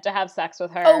the tent to have sex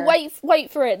with her. Oh,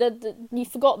 wait for it. You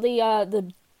forgot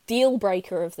the deal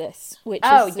breaker of this, which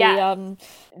is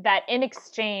that in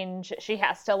exchange she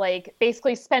has to like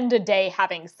basically spend a day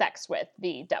having sex with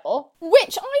the devil.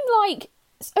 Which I'm like,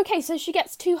 okay, so she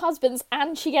gets two husbands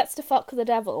and she gets to fuck the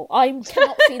devil. I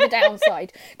cannot see the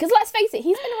downside, because let's face it,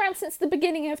 he's been around since the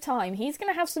beginning of time. He's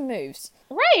gonna have some moves,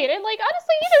 right? And like,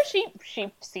 honestly, you know,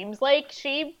 she seems like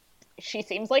she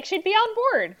seems like she'd be on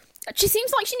board. She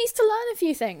seems like she needs to learn a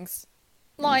few things.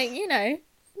 Like, you know,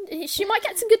 she might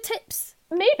get some good tips.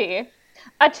 Maybe.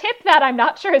 A tip that I'm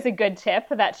not sure is a good tip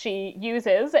that she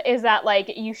uses is that,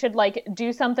 like, you should, like,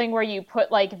 do something where you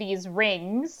put, like, these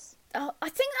rings. I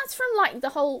think that's from, like, the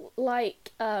whole,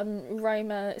 like,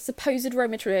 supposed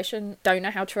Roma tradition. Don't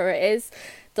know how true it is.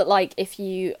 That, like, if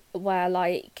you wear,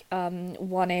 like,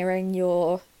 one earring,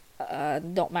 you're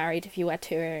not married. If you wear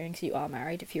two earrings, you are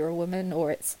married if you're a woman,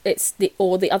 or it's the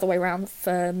other way around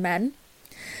for men.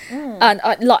 And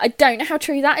I don't know how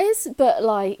true that is, but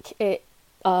like it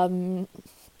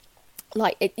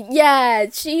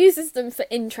she uses them for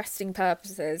interesting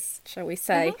purposes, shall we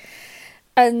say.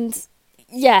 And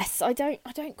yes, I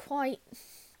don't quite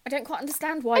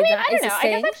understand why that is a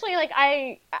thing. I guess actually, like,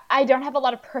 I don't have a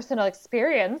lot of personal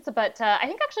experience, but I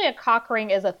think actually a cock ring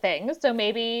is a thing, so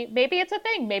maybe it's a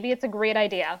thing. Maybe it's a great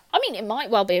idea. I mean, it might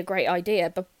well be a great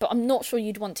idea, but I'm not sure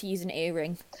you'd want to use an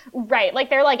earring. Right, like,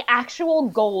 they're, like, actual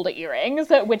gold earrings,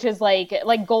 which is, like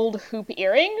gold hoop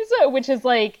earrings, which is,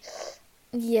 like...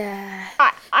 Yeah.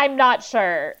 I'm not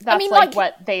sure that's, like,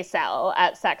 what they sell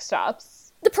at sex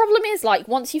shops. The problem is, like,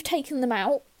 once you've taken them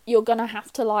out, you're gonna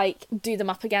have to, like, do them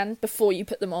up again before you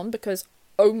put them on, because,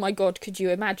 oh my god, could you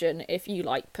imagine if you,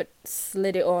 like,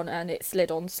 slid it on and it slid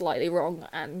on slightly wrong,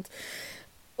 and,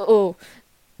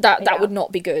 that would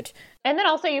not be good. And then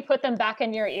also you put them back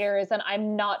in your ears, and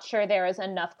I'm not sure there is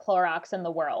enough Clorox in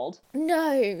the world.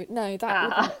 No,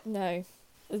 that wouldn't, no.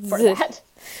 For that.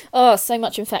 Oh, so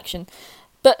much infection.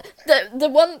 But the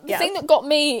one thing that got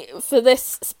me for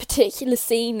this particular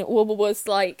scene was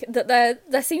like that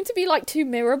there seemed to be like two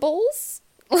mirror balls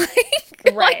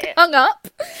like hung up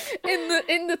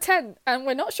in the tent, and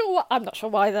I'm not sure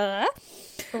why they're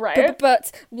there. Right.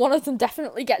 But one of them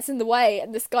definitely gets in the way,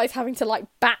 and this guy's having to like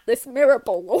bat this mirror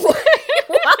ball away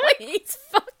while he's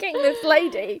fucking this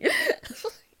lady.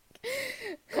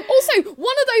 Also,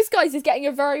 one of those guys is getting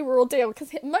a very raw deal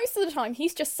because most of the time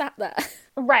he's just sat there.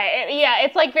 Right. Yeah.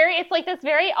 It's like this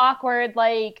very awkward,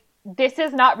 like, this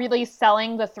is not really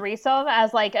selling the threesome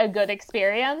as like a good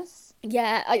experience.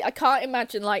 Yeah, I can't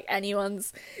imagine like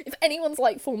if anyone's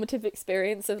like formative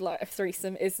experience of like a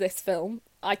threesome is this film,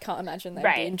 I can't imagine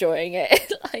they'd be enjoying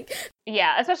it. Like,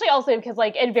 yeah, especially also because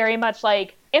like it very much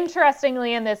like,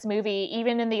 interestingly in this movie,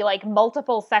 even in the like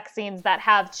multiple sex scenes that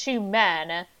have two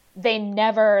men, they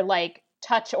never like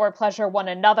touch or pleasure one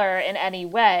another in any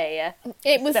way.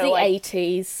 It was the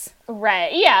 80s.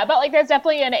 Right, yeah, but like there's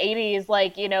definitely an 80s,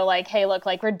 like, you know, like, hey, look,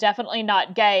 like we're definitely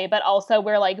not gay, but also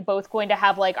we're like both going to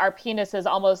have like our penises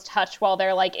almost touch while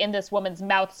they're like in this woman's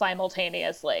mouth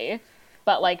simultaneously.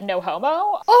 But like no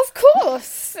homo. Of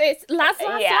course, it's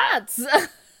lads.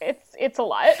 It's a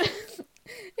lot.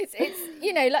 It's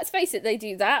you know, let's face it, they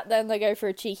do that, then they go for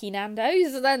a cheeky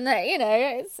Nando's, and then they, you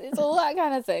know, it's all that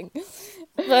kind of thing.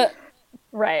 But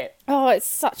right. Oh, it's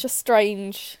such a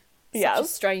strange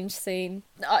scene.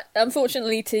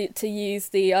 Unfortunately, to use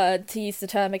the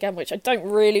term again, which I don't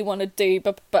really want to do,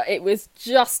 but it was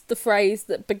just the phrase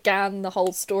that began the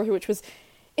whole story, which was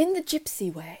 "in the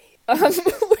gypsy way,"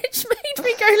 which made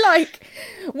me go like,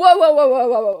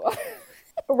 whoa.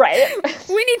 Right.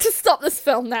 We need to stop this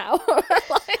film now.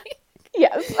 Like,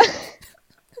 yes.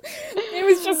 It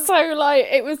was just so like,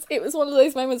 it was one of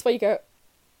those moments where you go,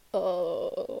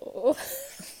 oh.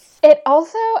 It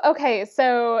also, okay,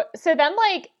 so then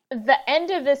like the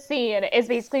end of the scene is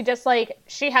basically just like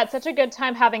she had such a good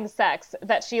time having sex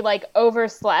that she like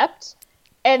overslept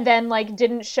and then like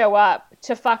didn't show up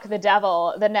to fuck the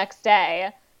devil the next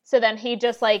day. So then he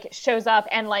just like shows up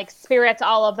and like spirits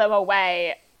all of them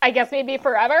away. I guess maybe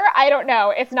forever? I don't know.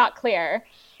 It's not clear.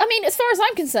 I mean, as far as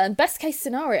I'm concerned, best case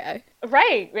scenario.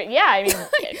 Right. Yeah, I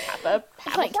mean, have a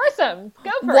foursome.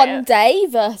 Go for it. One day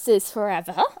versus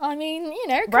forever. I mean, you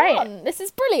know, come on. This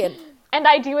is brilliant. And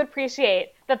I do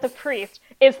appreciate that the priest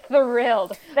is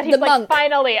thrilled that he's like,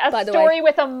 finally, a story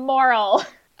with a moral.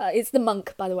 It's the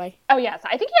monk, by the way. Oh, yes.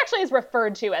 I think he actually is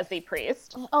referred to as the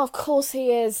priest. Oh, of course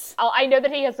he is. I know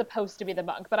that he is supposed to be the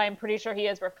monk, but I'm pretty sure he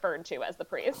is referred to as the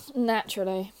priest.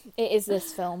 Naturally. It is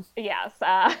this film. Yes.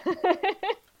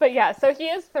 But yeah, so he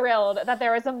is thrilled that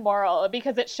there is a moral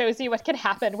because it shows you what can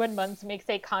happen when Munz makes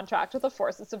a contract with the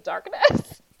forces of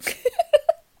darkness.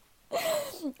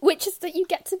 Which is that you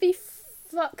get to be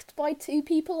fucked by two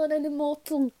people and an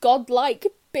immortal godlike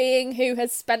being who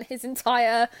has spent his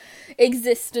entire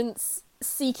existence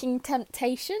seeking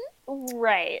temptation.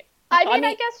 Right. I mean,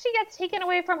 I guess she gets taken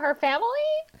away from her family.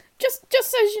 Just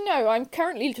so as you know, I'm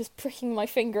currently just pricking my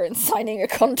finger and signing a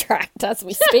contract as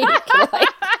we speak. Like.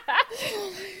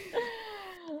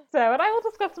 So, and I will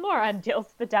discuss more on Deals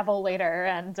with the Devil later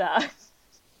and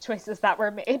choices that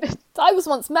were made. I was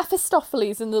once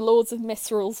Mephistopheles in the Lords of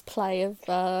Misrul's play of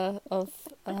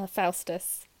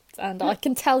Faustus, and I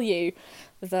can tell you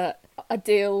that a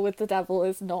deal with the devil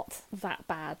is not that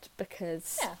bad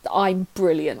because I'm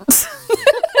brilliant.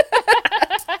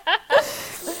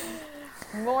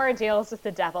 More deals with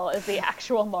the devil is the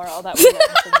actual moral that we learned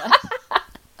from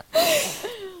this.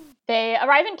 They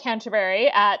arrive in Canterbury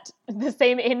at the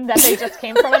same inn that they just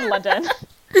came from in London.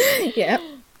 Yeah.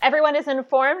 Everyone is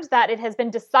informed that it has been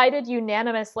decided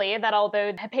unanimously that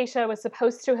although Hypatia was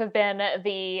supposed to have been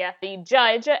the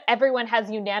judge, everyone has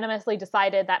unanimously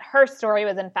decided that her story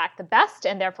was in fact the best,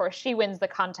 and therefore she wins the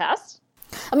contest.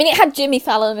 I mean, it had Jimmy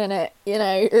Fallon in it, you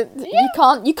know.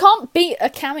 You can't beat a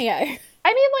cameo.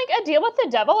 I mean, like, A Deal with the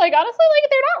Devil, like, honestly, like,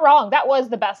 they're not wrong. That was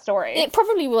the best story. It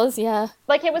probably was, yeah.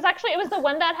 Like, it was the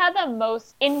one that had the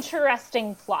most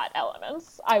interesting plot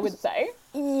elements, I would say.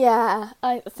 Yeah,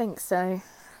 I think so.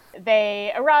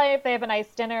 They arrive, they have a nice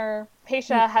dinner.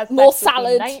 Hypatia has more sex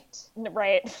salad. With the knight.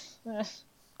 Right.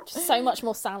 Just so much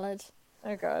more salad.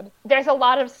 Oh, God. There's a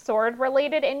lot of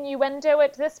sword-related innuendo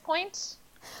at this point.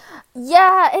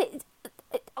 Yeah,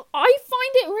 I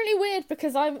find it really weird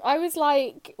because I was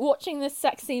like watching this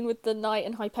sex scene with the knight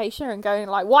and Hypatia and going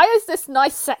like, why is this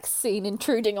nice sex scene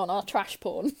intruding on our trash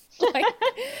porn? Like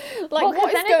well,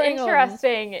 what is going on?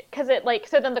 Interesting because it like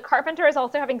so then the carpenter is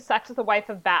also having sex with the wife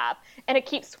of Bath, and it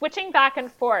keeps switching back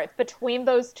and forth between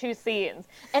those two scenes.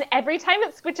 And every time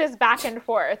it switches back and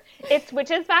forth, between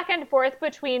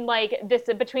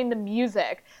between the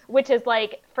music, which is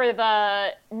like for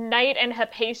the knight and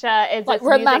Hypatia is like this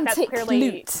romantic music that's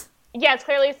clearly lute. Yeah, it's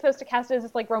clearly supposed to cast it as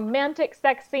this like romantic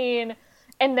sex scene.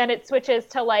 and then it switches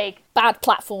to, like... Bad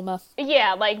platformer.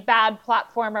 Yeah, like, bad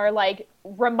platformer, like,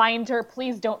 reminder,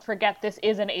 please don't forget this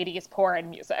is an 80s porn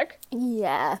music.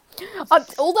 Yeah.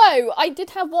 Although, I did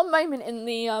have one moment in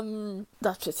the,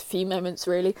 that's just a few moments,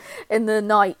 really, in the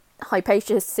night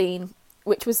Hypatia scene,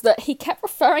 which was that he kept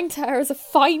referring to her as a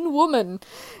fine woman,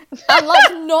 and,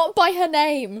 like, not by her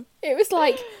name. It was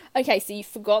like, okay, so you've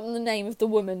forgotten the name of the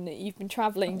woman that you've been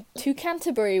travelling to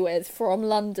Canterbury with from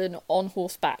London on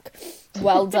horseback.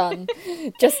 Well done. But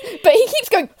he keeps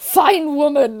going, fine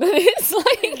woman. It's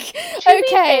like, to be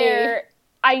fair,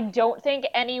 I don't think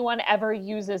anyone ever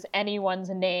uses anyone's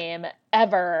name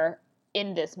ever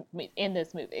in this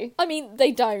movie. I mean,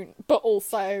 they don't, but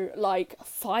also, like,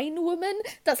 fine woman?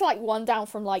 That's, like, one down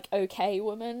from, like, okay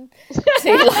woman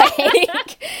to,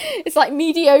 like, it's, like,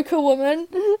 mediocre woman.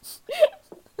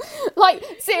 Like,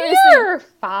 seriously. You're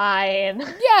fine.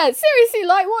 Yeah, seriously,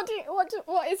 like, what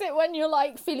is it when you're,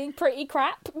 like, feeling pretty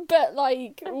crap, but,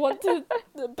 like, want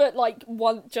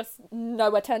just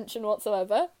no attention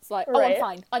whatsoever? It's like, right.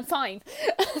 Oh, I'm fine.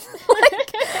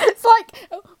 It's like,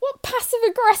 what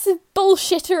passive-aggressive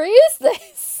bullshittery is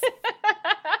this?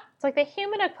 It's like the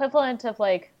human equivalent of,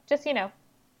 like, just,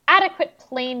 adequate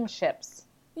plane ships.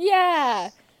 Yeah.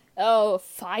 Oh,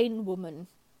 fine woman.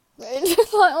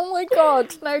 Just like, oh my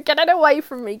god, no, get it away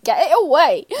from me, get it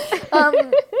away.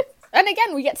 And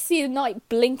again, we get to see the knight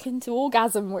blink into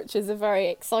orgasm, which is a very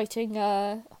exciting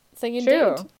thing indeed.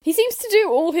 True. He seems to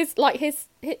do all his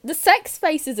the sex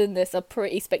faces in this are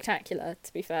pretty spectacular,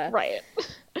 to be fair. Right.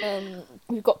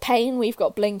 We've got pain, we've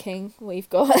got blinking, we've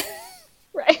got...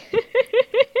 Right.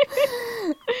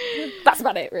 That's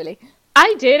about it, really.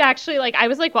 I did actually, I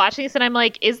was, watching this and I'm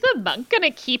like, is the monk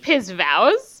gonna keep his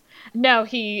vows? No,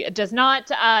 he does not.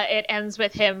 It ends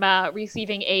with him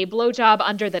receiving a blowjob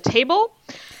under the table.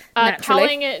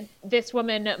 Calling this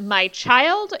woman my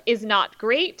child is not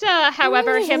great.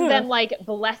 However, him then,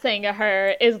 blessing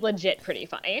her is legit pretty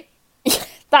funny.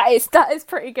 That is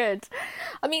pretty good.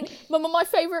 I mean, my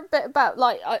favourite bit about,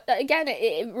 again,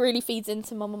 it really feeds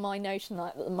into my notion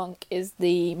that the monk is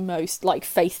the most,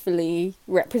 faithfully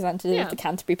representative of the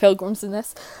Canterbury Pilgrims in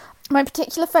this. My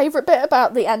particular favourite bit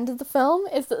about the end of the film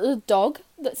is that the dog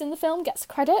that's in the film gets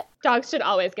credit. Dogs should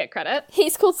always get credit.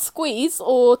 He's called Squeeze,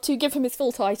 or to give him his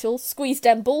full title, Squeeze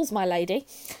Dem Balls, my lady.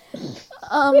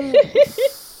 But,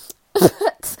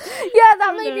 yeah,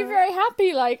 that made me very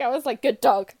happy. I was like, good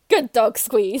dog,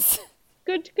 Squeeze.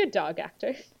 Good dog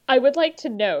actor. I would like to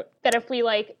note that if we,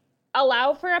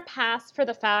 allow for a pass for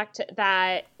the fact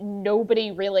that nobody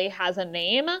really has a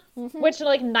name, which,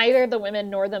 neither the women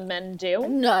nor the men do.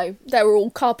 No, they were all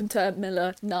Carpenter,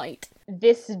 Miller, Knight.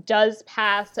 This does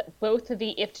pass both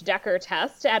the Ift-Decker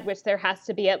test, at which there has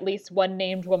to be at least one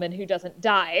named woman who doesn't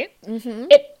die. Mm-hmm.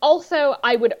 It also,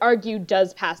 I would argue,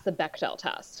 does pass the Bechdel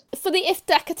test. For the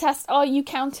Ift-Decker test, are you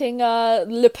counting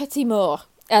Le Petit Mort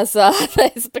as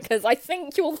this? Because I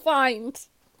think you'll find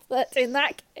that in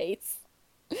that case...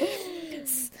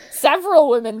 several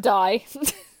women die.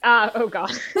 Oh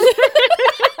god.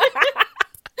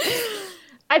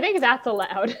 I think that's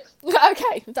allowed.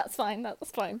 Okay, that's fine.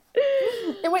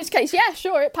 In which case, yeah,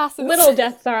 sure, it passes. Little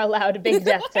deaths are allowed, big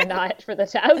deaths are not for the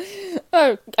test.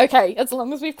 Oh, okay, as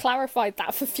long as we've clarified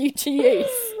that for future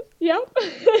use. Yep.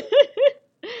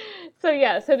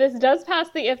 So this does pass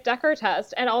the Ift-Decker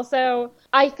test, and also,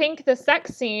 I think the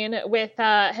sex scene with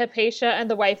Hypatia and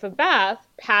the wife of Bath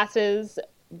passes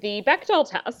the Bechdel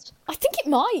test. I think it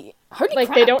might. Holy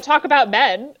crap. They don't talk about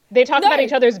men. They talk about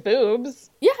each other's boobs.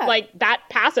 Yeah. That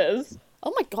passes.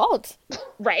 Oh my god.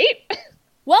 Right?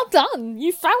 Well done.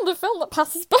 You found a film that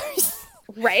passes both.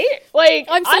 Right?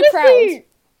 I'm so honestly, proud.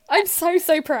 I'm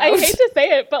so proud. I hate to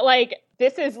say it, but,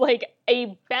 this is,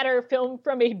 a better film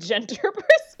from a gender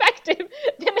perspective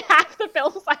than half the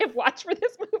films I have watched for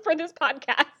this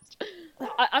podcast.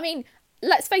 I mean...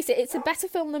 Let's face it, it's a better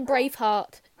film than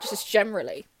Braveheart, just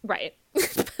generally. Right.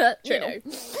 But, true.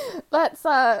 Let's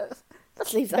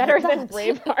leave that better than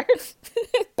Braveheart.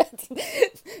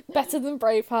 Better than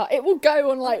Braveheart. It will go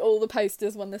on, all the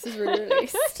posters when this is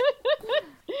released.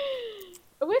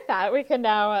 With that, we can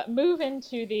now move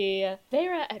into the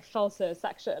Vera et Falso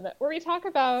section, where we talk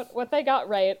about what they got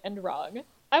right and wrong.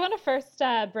 I want to first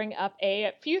bring up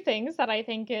a few things that I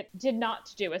think it did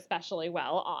not do especially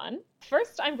well on.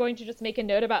 First, I'm going to just make a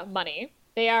note about money.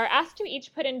 They are asked to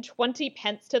each put in 20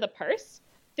 pence to the purse.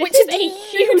 This is a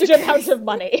huge amount of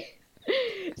money.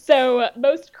 So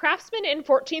most craftsmen in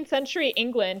 14th century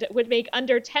England would make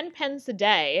under 10 pence a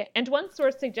day, and one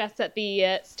source suggests that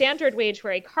the standard wage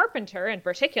for a carpenter in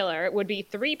particular would be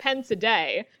 3 pence a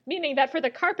day, meaning that for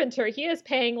the carpenter he is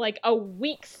paying a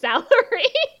week's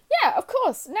salary. Yeah, of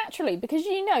course, naturally, because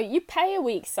you pay a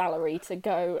week's salary to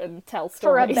go and tell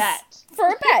stories. For a bet. For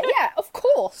a bet, yeah, of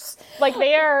course. Like,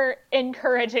 they are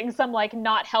encouraging some, like,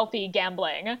 not healthy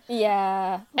gambling.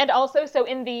 Yeah. And also, so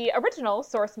in the original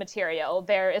source material,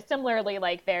 there is similarly,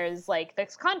 like, there's, like,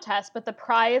 this contest, but the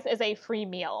prize is a free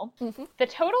meal. Mm-hmm. The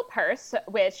total purse,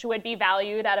 which would be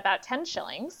valued at about 10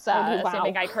 shillings, wow.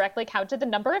 assuming I correctly counted the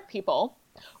number of people,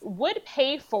 would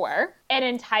pay for an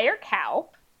entire cow,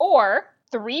 or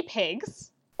 3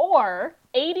 pigs, or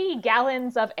 80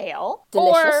 gallons of ale,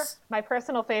 delicious. Or, my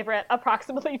personal favorite,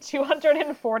 approximately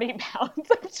 240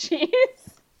 pounds of cheese.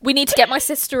 We need to get my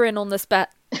sister in on this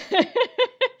bet.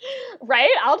 Right?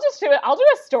 I'll do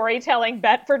a storytelling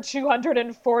bet for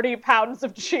 240 pounds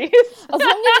of cheese. As long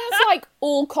as it's, like,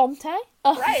 all Comte.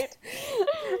 Right.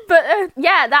 But,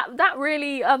 yeah, that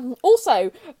really,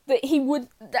 also, that he would,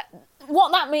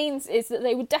 what that means is that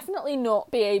they would definitely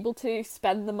not be able to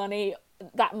spend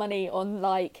that money on,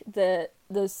 like, the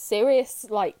serious,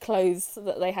 like, clothes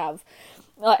that they have.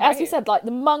 Like, as you said, like, the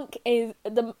miller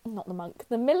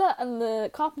and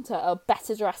the carpenter are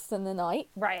better dressed than the knight.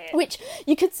 Right. Which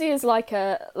you could see as like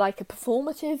a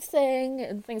performative thing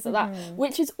and things like that,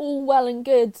 which is all well and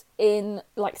good in,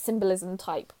 like, symbolism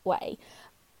type way.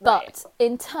 But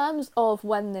in terms of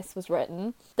when this was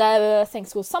written, there were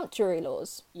things called sumptuary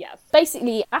laws. Yes.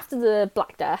 Basically, after the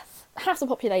Black Death, half the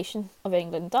population of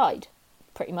England died,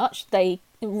 pretty much. They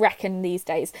reckon these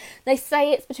days. They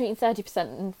say it's between 30%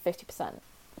 and 50%.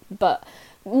 But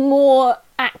more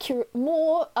accurate,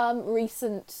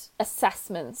 recent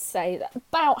assessments say that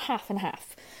about half and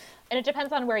half. And it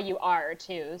depends on where you are,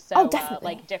 too. So, definitely.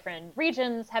 Like, different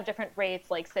regions have different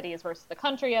rates, like cities versus the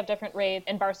country have different rates.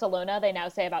 In Barcelona, they now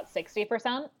say about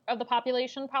 60% of the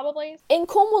population, probably. In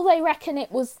Cornwall, they reckon it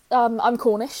was, I'm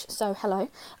Cornish, so hello.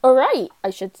 All right, I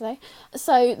should say.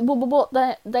 So, what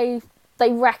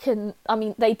they reckon, I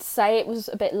mean, they'd say it was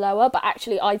a bit lower, but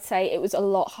actually I'd say it was a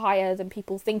lot higher than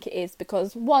people think it is,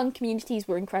 because 1, communities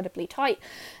were incredibly tight,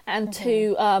 and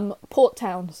 2, port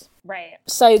towns. Right.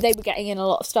 So they were getting in a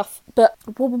lot of stuff. But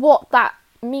what that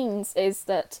means is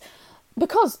that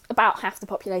because about half the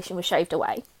population was shaved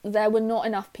away, there were not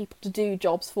enough people to do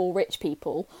jobs for rich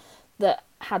people that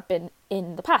had been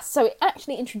in the past. So it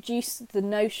actually introduced the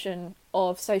notion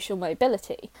of social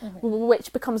mobility,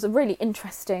 which becomes a really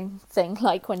interesting thing,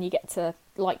 like when you get to,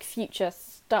 like, future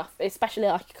stuff, especially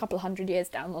like a couple of 100 years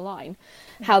down the line,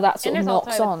 how that sort of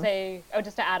knocks also, on.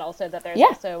 Just to add also that there's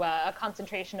also a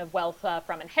concentration of wealth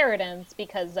from inheritance,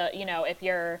 because, if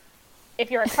you're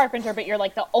a carpenter, but you're,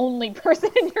 like, the only person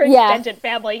in your extended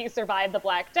family who survived the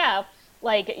Black Death,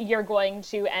 like, you're going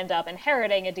to end up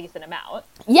inheriting a decent amount.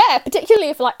 Yeah, particularly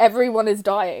if, like, everyone is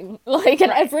dying, like,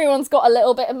 and everyone's got a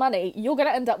little bit of money, you're going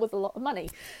to end up with a lot of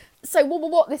money. So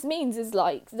what this means is,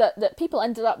 like, that people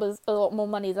ended up with a lot more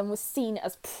money than was seen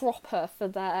as proper for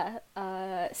their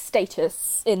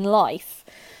status in life.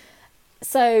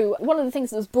 So one of the things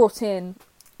that was brought in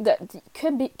that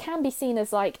can be seen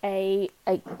as, like, a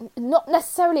not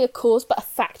necessarily a cause, but a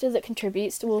factor that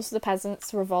contributes towards the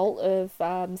peasants' revolt of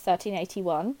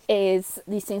 1381 is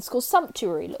these things called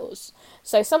sumptuary laws.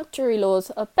 So sumptuary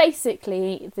laws are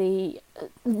basically the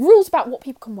rules about what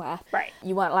people can wear. Right.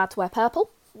 You weren't allowed to wear purple,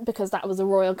 because that was a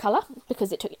royal colour,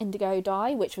 because it took indigo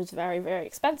dye, which was very, very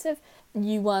expensive.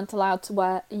 You weren't allowed to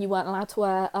wear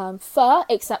fur,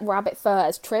 except rabbit fur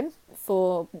as trim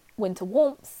for winter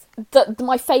warmth.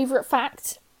 My favourite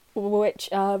fact, which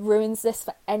ruins this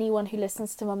for anyone who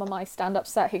listens to my stand-up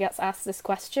set who gets asked this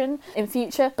question in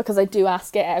future, because I do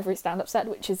ask it at every stand-up set,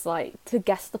 which is, like, to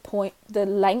guess the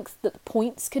length that the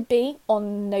points could be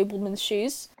on noblemen's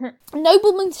shoes.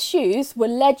 Noblemen's shoes were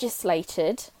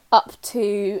legislated up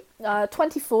to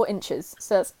 24 inches,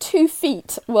 so that's 2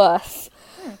 feet worth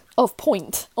of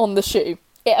point on the shoe.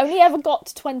 It only ever got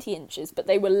to 20 inches, but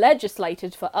they were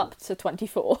legislated for up to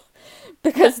 24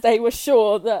 because they were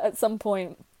sure that at some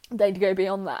point they'd go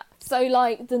beyond that. So,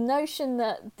 like, the notion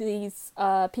that these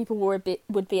people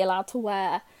would be allowed to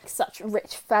wear such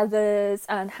rich feathers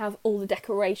and have all the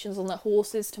decorations on their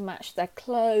horses to match their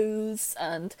clothes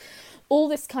and all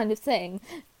this kind of thing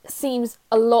seems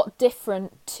a lot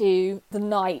different to the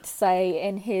knight, say,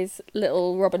 in his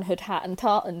little Robin Hood hat and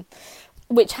tartan,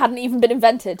 which hadn't even been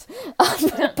invented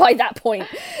by that point.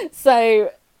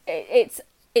 So it's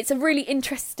a really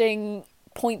interesting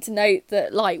point to note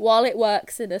that, like, while it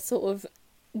works in a sort of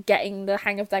getting the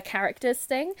hang of their characters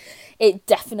thing, it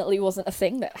definitely wasn't a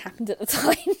thing that happened at the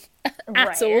time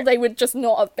at all. They would just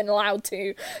not have been allowed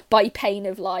to, by pain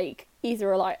of, like,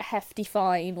 either a hefty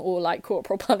fine or, like,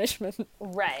 corporal punishment.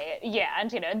 Right, yeah,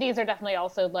 and, these are definitely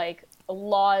also, like,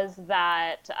 laws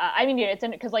that, it's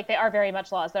because like they are very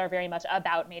much laws that are very much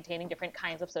about maintaining different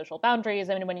kinds of social boundaries.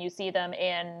 I mean, when you see them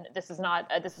this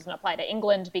doesn't apply to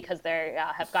England because they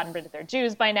have gotten rid of their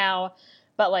Jews by now.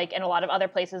 But like in a lot of other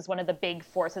places, one of the big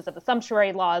forces of the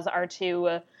sumptuary laws are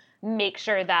to make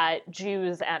sure that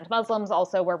Jews and Muslims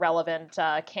also, where relevant,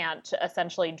 can't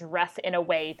essentially dress in a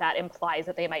way that implies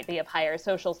that they might be of higher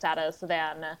social status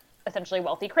than essentially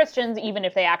wealthy Christians, even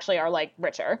if they actually are like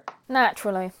richer.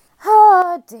 Naturally.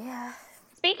 Oh dear.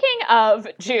 Speaking of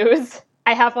Jews,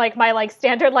 I have like my like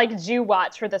standard like Jew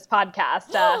watch for this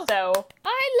podcast. So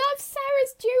I love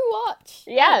Sarah's Jew watch.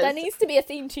 Yes, there needs to be a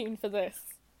theme tune for this.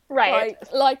 Right,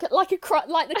 like the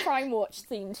Crime Watch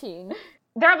theme tune.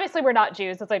 There obviously were not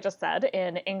Jews, as I just said,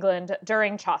 in England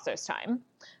during Chaucer's time.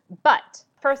 But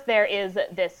first there is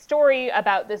this story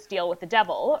about this deal with the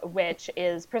devil, which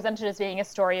is presented as being a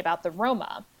story about the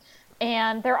Roma.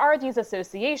 And there are these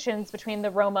associations between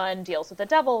the Roma and deals with the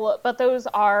devil, but those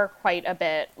are quite a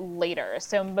bit later.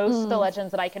 So most of the legends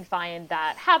that I can find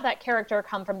that have that character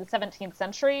come from the 17th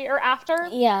century or after.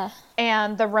 Yeah.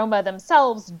 And the Roma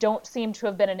themselves don't seem to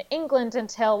have been in England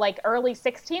until like early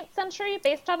 16th century,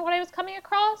 based on what I was coming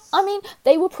across. I mean,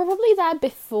 they were probably there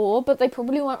before, but they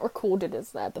probably weren't recorded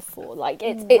as there before. Like,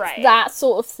 it's right. That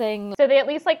sort of thing. So they at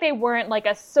least, like, they weren't like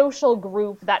a social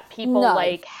group that people,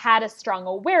 like, had a strong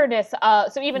awareness.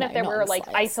 So even if there were like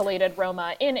isolated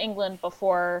Roma in England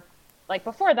before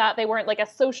that, they weren't like a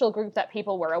social group that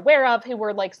people were aware of who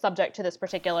were like subject to this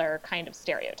particular kind of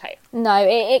stereotype. No,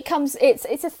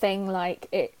 it's a thing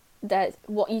like that.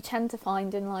 What you tend to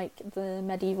find in like the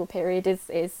medieval period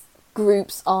is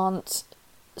groups aren't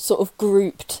sort of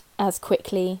grouped as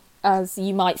quickly as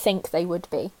you might think they would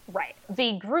be. Right.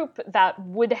 The group that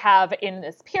would have in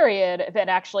this period been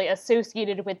actually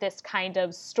associated with this kind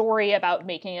of story about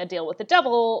making a deal with the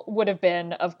devil would have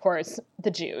been, of course,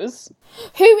 the Jews.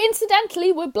 Who,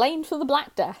 incidentally, were blamed for the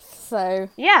Black Death, so...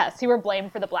 Yes, who were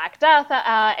blamed for the Black Death.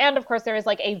 And, of course, there is,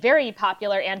 like, a very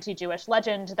popular anti-Jewish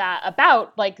legend that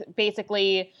about, like,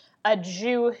 basically a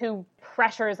Jew who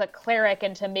pressures a cleric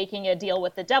into making a deal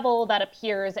with the devil that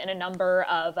appears in a number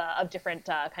of different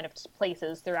kind of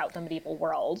places throughout the medieval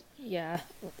world. Yeah,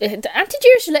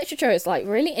 anti-Jewish literature is like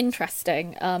really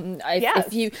interesting.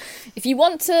 If you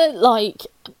want to like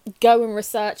go and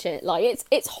research it, like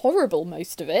it's horrible,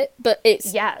 most of it, but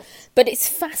it's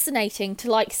fascinating to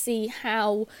like see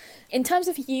how, in terms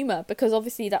of humour, because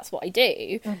obviously that's what I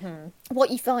do, what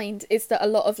you find is that a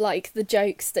lot of, like, the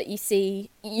jokes that you see,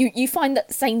 you find that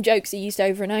the same jokes are used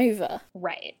over and over.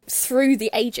 Right. Through the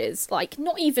ages. Like,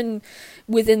 not even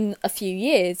within a few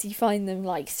years, you find them,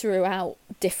 like, throughout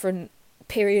different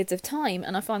periods of time,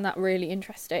 and I find that really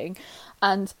interesting.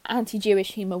 And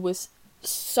anti-Jewish humour was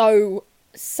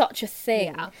such a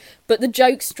thing. Yeah. But the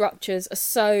joke structures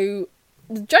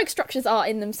are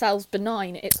in themselves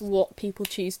benign. It's what people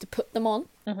choose to put them on.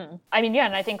 Mm-hmm. I mean, yeah,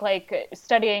 and I think like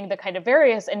studying the kind of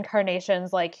various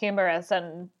incarnations, like humorous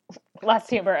and less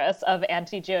humorous, of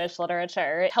anti-Jewish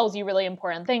literature tells you really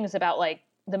important things about like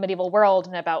the medieval world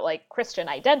and about like Christian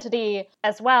identity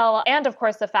as well. And of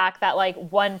course the fact that like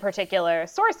one particular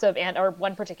source of or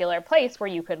one particular place where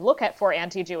you could look at for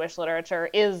anti-Jewish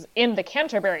literature is in the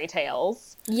Canterbury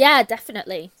Tales. Yeah,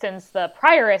 definitely. Since the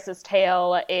Prioress's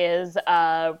Tale is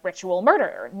a ritual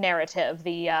murder narrative,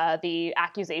 the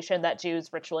accusation that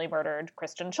Jews ritually murdered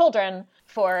Christian children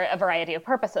for a variety of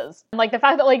purposes. And like the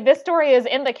fact that like this story is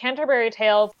in the Canterbury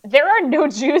Tales, there are no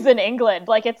Jews in England.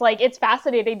 It's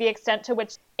fascinating the extent to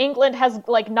which England has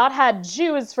like not had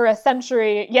Jews for a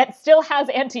century, yet still has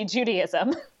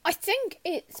anti-Judaism. I think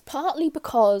it's partly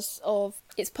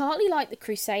like the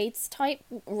Crusades type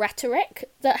rhetoric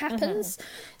that happens. Mm-hmm.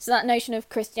 So that notion of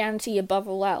Christianity above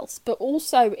all else, but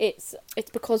also it's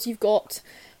because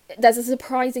there's a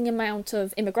surprising amount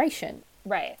of immigration,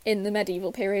 right, in the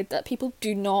medieval period that people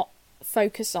do not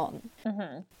focus on.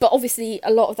 Mm-hmm. But obviously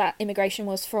a lot of that immigration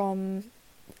was from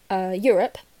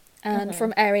Europe and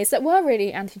from areas that were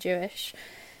really anti-Jewish.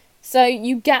 So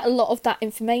you get a lot of that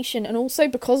information, and also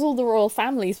because all the royal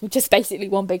families were just basically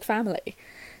one big family.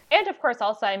 And of course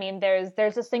also, I mean, there's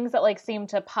just things that like seem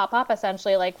to pop up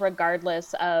essentially like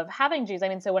regardless of having Jews. I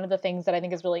mean, so one of the things that I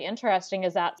think is really interesting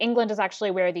is that England is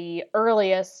actually where the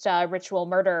earliest ritual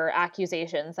murder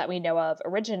accusations that we know of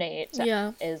originate.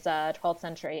 Yeah. Is 12th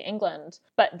century England.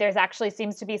 But there's actually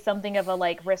seems to be something of a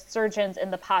like resurgence in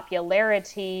the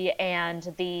popularity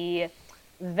and the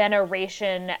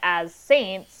veneration as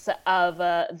saints of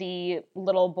the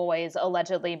little boys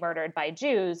allegedly murdered by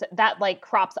Jews that like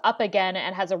crops up again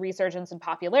and has a resurgence in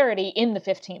popularity in the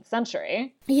 15th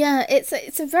century. Yeah,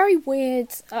 it's a very weird,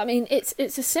 I mean, it's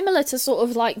similar to sort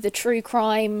of like the true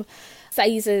crime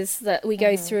phases that we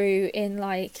go through in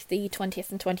like the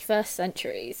 20th and 21st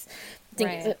centuries. I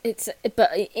think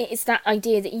it's that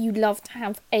idea that you love to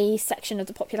have a section of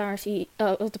the population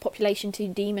to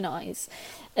demonize,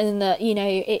 and that, you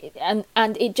know,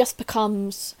 and it just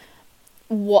becomes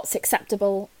what's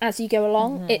acceptable as you go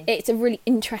along. It's a really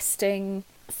interesting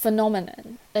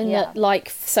phenomenon, and that, like,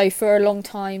 so for a long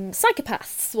time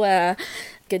psychopaths were a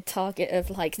good target of,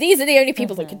 like, these are the only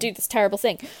people that could do this terrible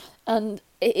thing, and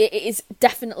it is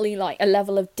definitely like a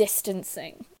level of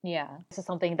distancing. Yeah, this is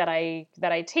something that I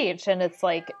teach, and it's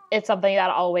something that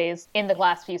always, in the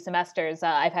last few semesters,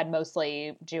 I've had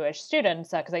mostly Jewish students,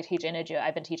 because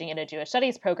I've been teaching in a Jewish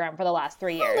studies program for the last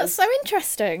 3 years. Oh, that's so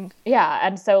interesting. Yeah,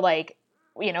 and so, like,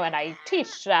 you know, and I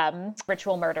teach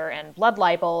ritual murder and blood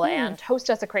libel and host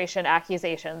desecration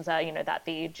accusations, you know,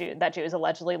 that Jews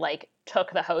allegedly, like,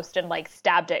 took the host and, like,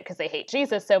 stabbed it because they hate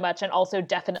Jesus so much, and also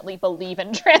definitely believe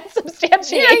in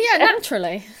transubstantiation. Yeah,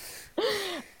 naturally.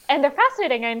 And they're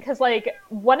fascinating, and because, like,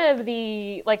 one of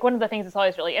the things that's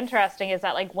always really interesting is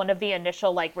that, like, one of the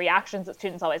initial, like, reactions that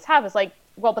students always have is like,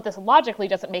 well, but this logically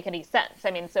doesn't make any sense.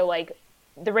 I mean, so, like,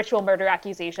 the ritual murder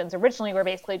accusations originally were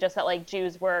basically just that, like,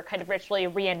 Jews were kind of ritually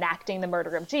reenacting the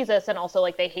murder of Jesus, and also,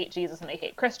 like, they hate Jesus and they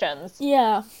hate Christians.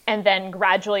 Yeah. And then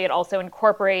gradually it also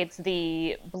incorporates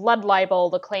the blood libel,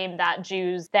 the claim that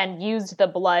Jews then used the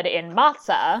blood in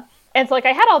matzah. And so, like,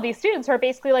 I had all these students who are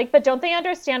basically like, but don't they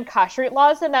understand kashrut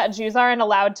laws, and that Jews aren't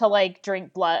allowed to, like,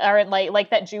 drink blood, or, like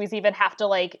that Jews even have to,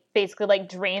 like, basically, like,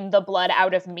 drain the blood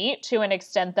out of meat to an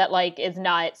extent that, like, is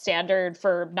not standard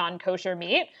for non-kosher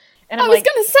meat. And I'm like,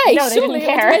 going to say, no, they didn't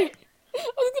care. I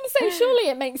was going to say, surely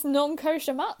it makes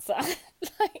non-kosher matzah.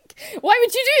 Like, why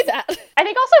would you do that? I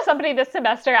think also somebody this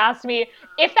semester asked me,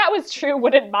 if that was true,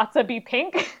 wouldn't matzah be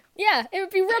pink? Yeah, it would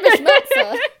be rubbish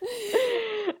matzah.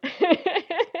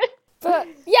 But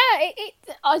yeah,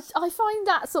 I find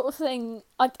that sort of thing,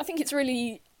 I think it's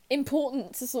really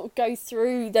important to sort of go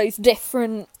through those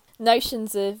different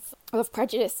notions of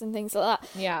prejudice and things like that.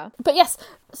 Yeah. But yes,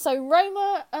 so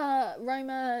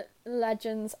Roma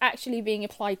legends actually being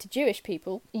applied to Jewish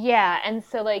people. Yeah, and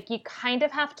so, like, you kind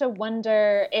of have to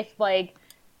wonder if, like,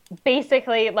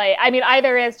 basically, like, I mean,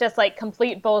 either it's just, like,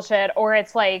 complete bullshit, or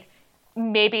it's, like,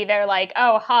 maybe they're like,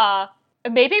 oh,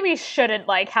 maybe we shouldn't,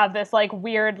 like, have this, like,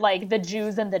 weird, like, the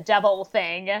Jews and the devil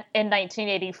thing in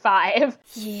 1985.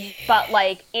 Yeah. But,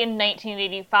 like, in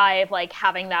 1985, like,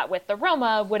 having that with the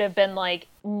Roma would have been, like,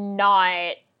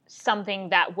 not something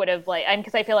that would have, like, and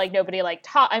because I feel like nobody, like,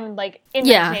 taught, I mean, like, in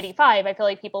 1985, I feel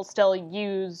like people still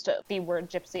used the word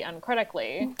gypsy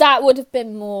uncritically. That would have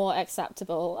been more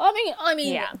acceptable. I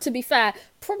mean, yeah. To be fair,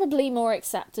 probably more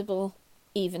acceptable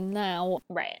even now.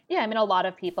 Right. Yeah, I mean, a lot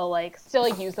of people, like, still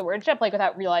use the word gyp, like,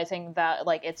 without realizing that,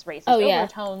 like, it's racist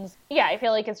overtones. Yeah, I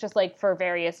feel like it's just, like, for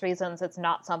various reasons, it's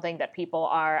not something that people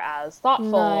are as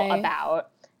thoughtful about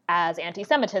as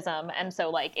anti-Semitism, and so,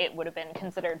 like, it would have been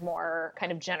considered more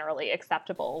kind of generally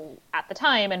acceptable at the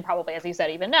time, and probably, as you said,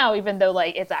 even now, even though,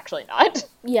 like, it's actually not.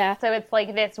 Yeah. So it's,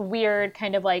 like, this weird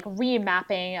kind of, like,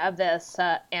 remapping of this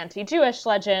anti-Jewish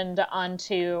legend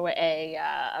onto a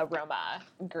Roma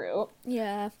group.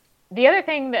 Yeah. Another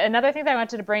thing that I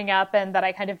wanted to bring up, and that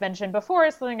I kind of mentioned before,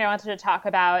 is something I wanted to talk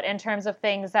about in terms of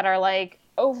things that are, like,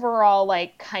 overall,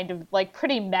 like, kind of, like,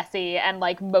 pretty messy and,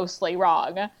 like, mostly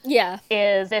wrong. Yeah.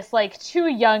 Is this, like, too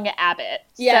young abbot.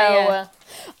 Yeah.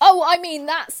 Oh, I mean,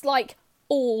 that's, like,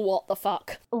 all what the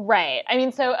fuck. Right. I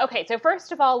mean, so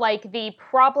first of all, like, the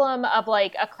problem of,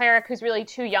 like, a cleric who's really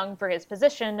too young for his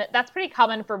position, that's pretty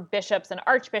common for bishops and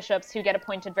archbishops who get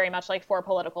appointed very much, like, for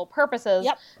political purposes.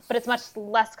 Yep. But it's much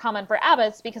less common for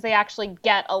abbots because they actually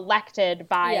get elected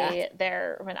by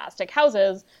their monastic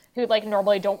houses, who, like,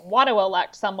 normally don't want to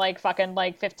elect some, like, fucking,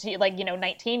 like, 15, like, you know,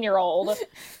 19-year-old.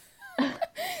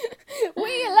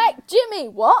 We elect Jimmy,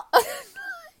 what?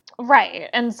 Right.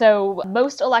 And so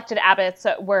most elected abbots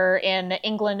were in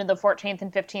England in the 14th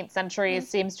and 15th centuries,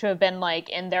 seems to have been, like,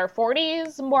 in their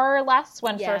 40s, more or less,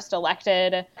 when first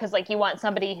elected. Because, like, you want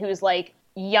somebody who's, like,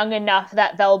 young enough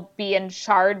that they'll be in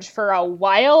charge for a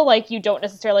while. Like, you don't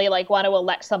necessarily, like, want to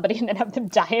elect somebody and then have them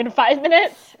die in 5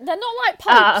 minutes. They're not like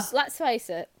popes, let's face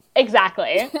it.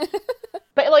 Exactly.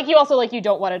 But, like, you also, like, you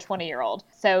don't want a 20-year-old.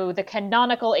 So the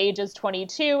canonical age is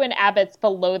 22, and abbots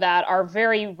below that are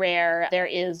very rare. There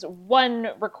is one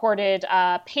recorded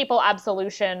papal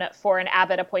absolution for an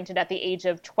abbot appointed at the age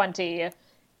of 20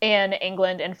 in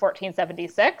England in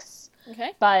 1476.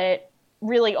 Okay. But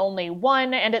really only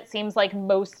one, and it seems like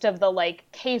most of the, like,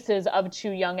 cases of too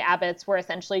young abbots were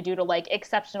essentially due to, like,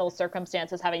 exceptional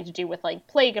circumstances having to do with, like,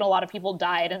 plague, and a lot of people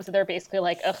died, and so they're basically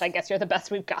like, ugh, I guess you're the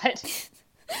best we've got.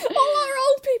 All our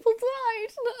old people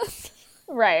died.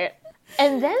 Right.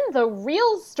 And then the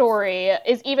real story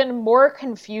is even more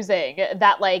confusing,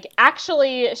 that, like,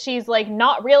 actually she's, like,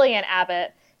 not really an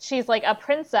abbot. She's, like, a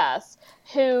princess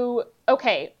who,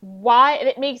 okay, why?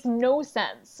 It makes no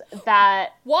sense that...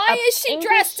 Why is she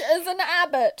dressed as an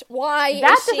abbot? Why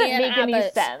that is she doesn't make any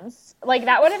sense. Like,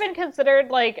 that would have been considered,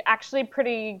 like, actually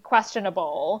pretty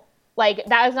questionable. Like,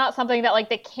 that is not something that, like,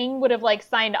 the king would have, like,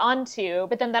 signed on to.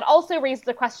 But then that also raised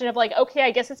the question of, like, okay,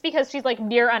 I guess it's because she's, like,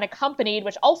 near unaccompanied,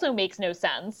 which also makes no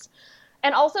sense.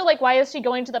 And also, like, why is she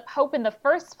going to the Pope in the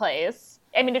first place?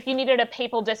 I mean, if you needed a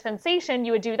papal dispensation,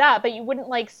 you would do that, but you wouldn't,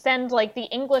 like, send, like, the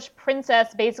English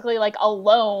princess basically, like,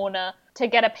 alone to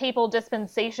get a papal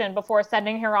dispensation before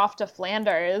sending her off to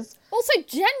Flanders. Also,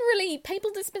 generally,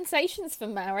 papal dispensations for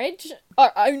marriage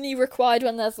are only required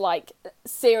when there's, like,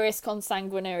 serious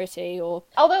consanguinity or...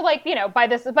 Although, like, you know, by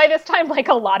this time, like,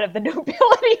 a lot of the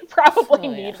nobility probably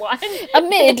need one.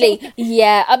 Admittedly,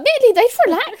 they've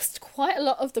relaxed quite a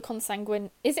lot of the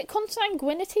Is it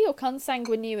consanguinity or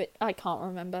consanguinity? I can't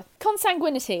remember.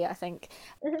 Consanguinity, I think.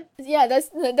 Mm-hmm. Yeah,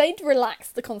 they'd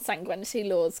relaxed the consanguinity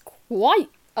laws quite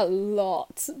a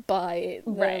lot by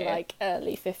the like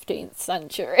early 15th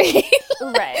century.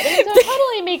 Right. And so it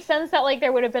totally makes sense that, like,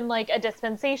 there would have been, like, a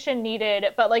dispensation needed,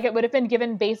 but, like, it would have been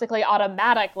given basically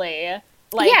automatically.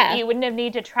 Like, you wouldn't have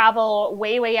need to travel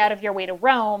way out of your way to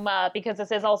Rome, because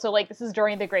this is also, like, this is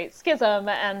during the Great Schism,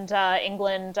 and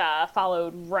England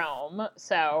followed Rome,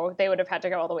 so they would have had to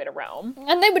go all the way to Rome.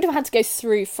 And they would have had to go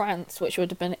through France, which would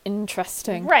have been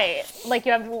interesting. Right. Like,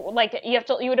 you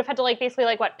would have had to, like, basically,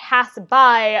 like, pass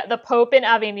by the Pope in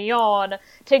Avignon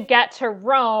to get to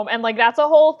Rome, and, like, that's a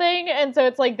whole thing, and so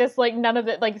it's, like, this, like, none of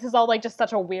it, like, this is all, like, just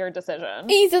such a weird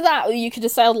decision. Either that, or you could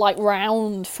have sailed, like,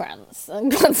 round France.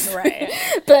 Right.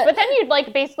 But then you'd,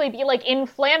 like, basically be, like, in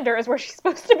Flanders where she's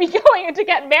supposed to be going to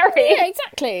get married. Yeah,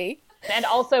 exactly. And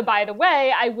also, by the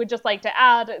way, I would just like to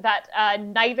add that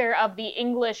neither of the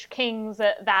English kings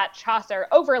that Chaucer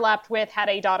overlapped with had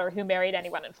a daughter who married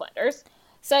anyone in Flanders.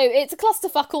 So it's a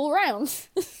clusterfuck all round.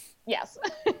 Yes.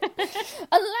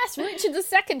 Unless Richard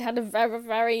II had a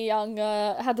very young,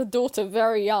 had a daughter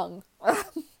very young.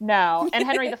 No. And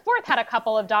Henry IV had a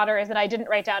couple of daughters, and I didn't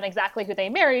write down exactly who they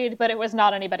married, but it was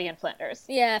not anybody in Flanders.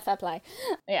 Yeah, fair play.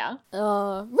 Yeah.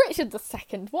 Richard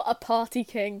II, what a party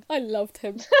king. I loved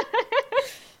him.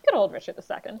 Good old Richard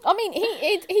II. I mean,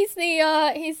 he's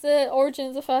the origin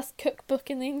of the first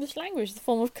cookbook in the English language, the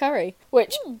form of curry,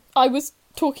 which I was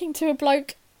talking to a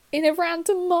bloke in a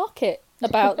random market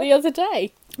about the other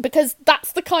day, because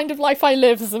that's the kind of life I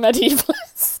live as a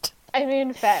medievalist. I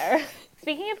mean, fair.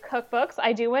 Speaking of cookbooks,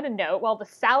 I do want to note, while the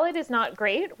salad is not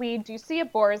great, we do see a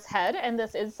boar's head, and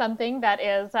this is something that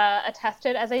is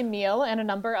attested as a meal in a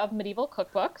number of medieval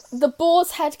cookbooks. The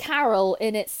boar's head carol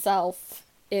in itself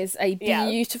is a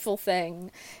beautiful thing.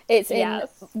 It's in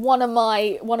one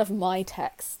of my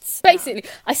texts. Basically,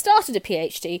 I started a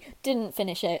PhD, didn't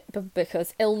finish it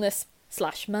because illness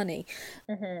 / money /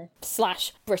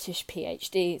 British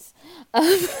PhDs.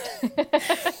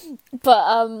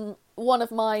 But one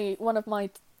of my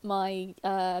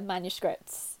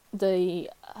manuscripts, the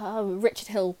Richard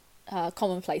Hill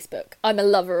commonplace book. I'm a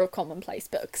lover of commonplace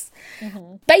books.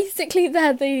 Basically,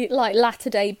 they're the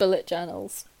latter-day bullet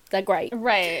journals. They're great.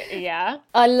 Right, yeah.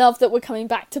 I love that we're coming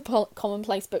back to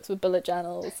commonplace books with bullet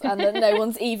journals, and that no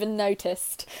one's even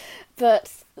noticed.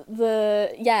 But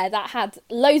that had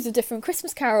loads of different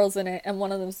Christmas carols in it, and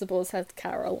one of them's the Boar's Head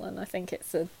Carol, and I think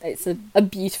it's a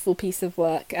beautiful piece of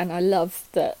work, and I love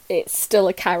that it's still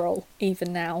a carol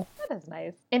even now. That is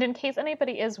nice. And in case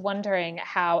anybody is wondering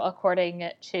how, according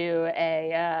to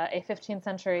a 15th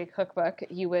century cookbook,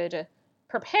 you would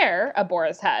prepare a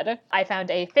boar's head, I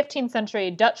found a 15th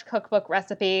century Dutch cookbook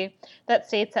recipe that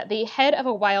states that the head of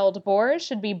a wild boar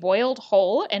should be boiled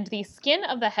whole and the skin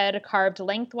of the head carved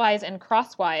lengthwise and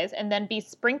crosswise and then be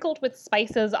sprinkled with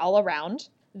spices all around.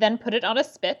 Then put it on a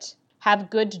spit. Have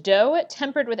good dough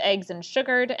tempered with eggs and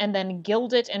sugared, and then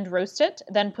gild it and roast it.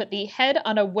 Then put the head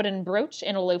on a wooden brooch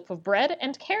in a loaf of bread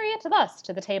and carry it thus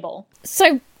to the table.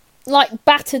 So, like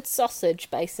battered sausage,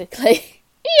 basically.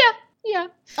 Yeah.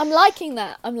 I'm liking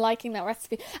that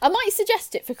recipe. I might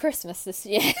suggest it for Christmas this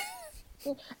year.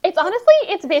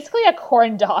 It's basically a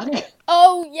corn dog.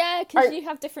 Oh, yeah, because you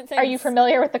have different things. Are you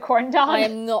familiar with the corn dog? I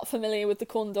am not familiar with the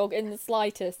corn dog in the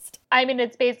slightest. I mean,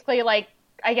 it's basically like,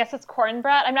 I guess it's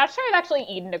cornbread. I'm not sure I've actually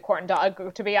eaten a corn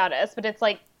dog, to be honest, but it's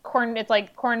like cornbread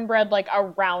like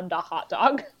around a hot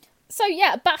dog. So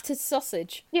yeah, battered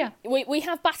sausage. Yeah. We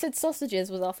have battered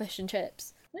sausages with our fish and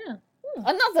chips. Yeah.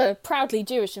 Another proudly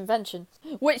Jewish invention,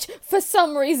 which for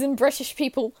some reason British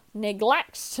people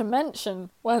neglect to mention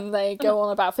when they go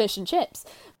on about fish and chips.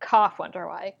 Cough, wonder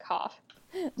why. Cough.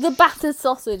 The battered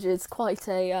sausage is quite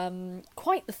the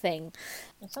thing.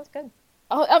 That sounds good.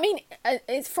 I mean,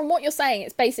 it's from what you're saying,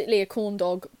 it's basically a corn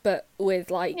dog, but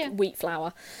with wheat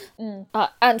flour.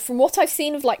 And from what I've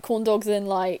seen of like corn dogs in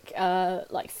like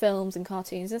films and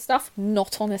cartoons and stuff,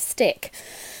 not on a stick.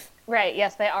 Right.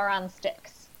 Yes, they are on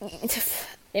sticks.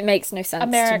 It makes no sense.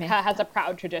 America has a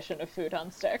proud tradition of food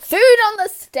on sticks. Food on the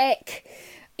stick.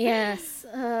 Yes.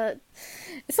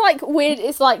 It's like weird.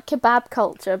 It's like kebab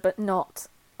culture, but not.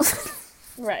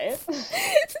 Right.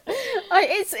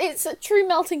 It's a true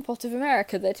melting pot of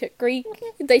America. They took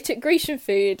Grecian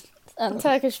food and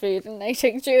Turkish food, and they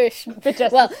took Jewish. But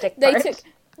just the stick part.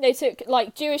 They took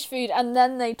like Jewish food, and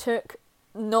then they took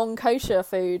non-kosher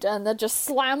food, and they just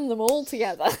slammed them all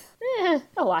together.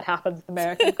 A lot happens with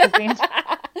American cuisine.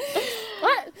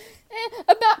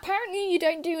 Apparently you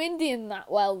don't do Indian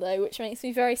that well, though, which makes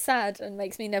me very sad and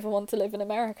makes me never want to live in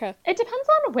America. It depends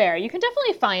on where. You can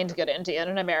definitely find good Indian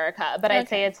in America, but I'd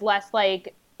say it's less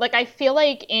like I feel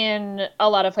like in a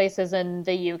lot of places in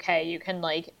the UK, you can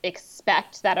like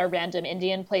expect that a random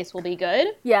Indian place will be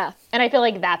good. Yeah. And I feel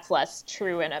like that's less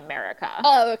true in America.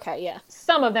 Oh, okay, yeah.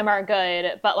 Some of them are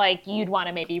good, but like you'd want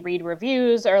to maybe read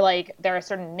reviews, or like there are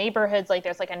certain neighborhoods, like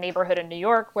there's like a neighborhood in New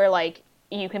York where like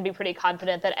you can be pretty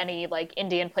confident that any like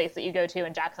Indian place that you go to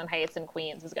in Jackson Heights and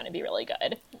Queens is going to be really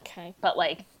good. Okay. But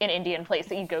like an Indian place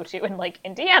that you go to in like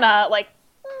Indiana, like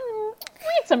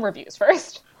read some reviews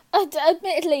first.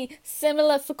 Admittedly,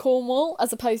 similar for Cornwall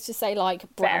as opposed to say like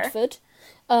Bradford,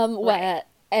 where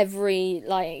every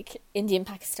like Indian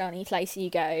Pakistani place you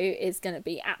go is going to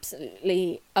be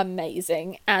absolutely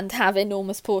amazing and have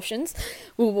enormous portions,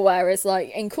 whereas like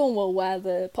in Cornwall, where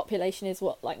the population is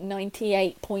like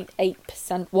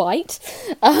 98.8% white,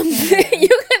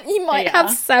 you might have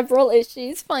several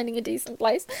issues finding a decent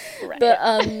place. Right. But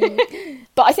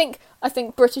I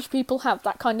think British people have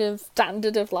that kind of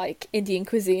standard of like Indian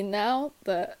cuisine now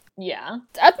that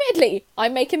admittedly I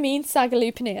make a mean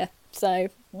sagaloo paneer, so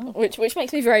which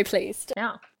makes me very pleased.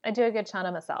 Yeah, I do a good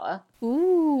chana masala.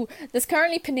 Ooh, there's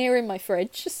currently paneer in my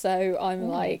fridge, so I'm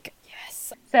like,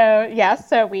 yes.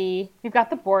 So we've got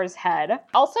the boar's head.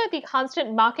 Also, the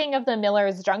constant mocking of the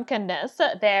miller's drunkenness.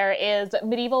 There is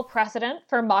medieval precedent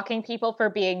for mocking people for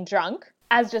being drunk.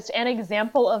 As just an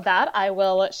example of that, I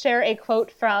will share a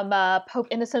quote from Pope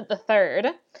Innocent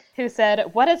III, who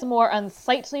said, "What is more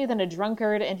unsightly than a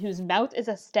drunkard, in whose mouth is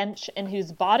a stench, in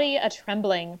whose body a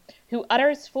trembling, who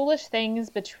utters foolish things,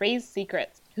 betrays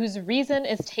secrets, whose reason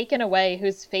is taken away,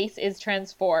 whose face is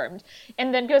transformed,"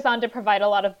 and then goes on to provide a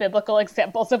lot of biblical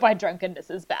examples of why drunkenness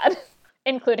is bad.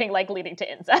 Including, like, leading to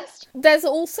incest. There's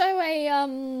also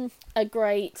a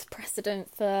great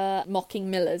precedent for mocking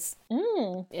millers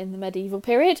in the medieval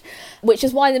period, which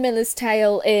is why the Miller's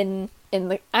Tale in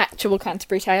the actual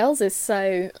Canterbury Tales is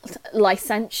so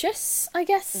licentious, I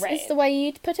guess, is the way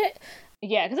you'd put it.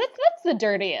 Yeah, because that's the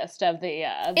dirtiest of the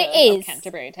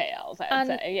Canterbury Tales, I'd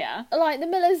say, yeah. Like, the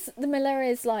Miller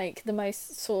is, like, the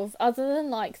most sort of, other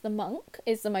than, like, the monk,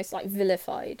 is the most, like,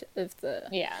 vilified of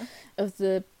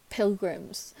the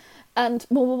pilgrims. And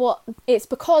what it's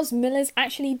because millers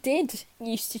actually did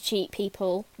used to cheat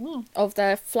people of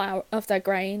their flour, of their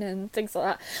grain and things like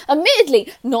that.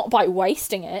 Admittedly, not by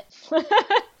wasting it,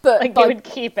 but like they would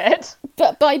keep it.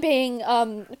 But by being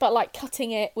but like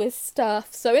cutting it with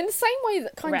stuff. So in the same way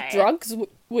that kind of drugs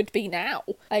would be now,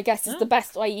 I guess is the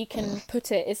best way you can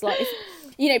put it. Is like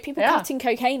if, people cutting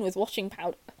cocaine with washing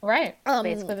powder. Right.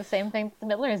 Basically the same thing the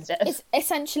millers did. It's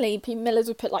essentially, millers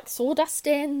would put like sawdust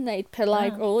in. They'd put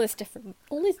like all these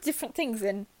different things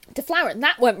in to flour, and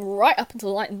that went right up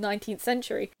until like the 19th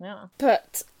century. Yeah.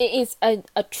 But it is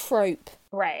a trope.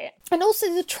 Right. And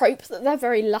also the trope that they're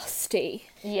very lusty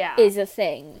is a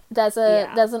thing. There's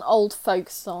an old folk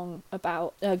song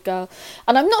about a girl,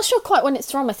 and I'm not sure quite when it's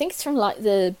from. I think it's from like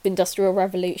the Industrial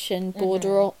Revolution,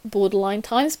 borderline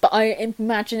times, but I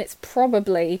imagine it's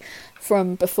probably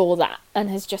from before that and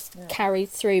has just carried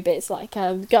through. But it's like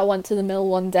a girl went to the mill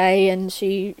one day and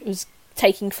she was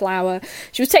taking flour.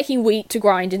 She was taking wheat to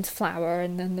grind into flour,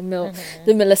 and then the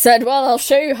miller said, "Well, I'll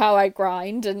show you how I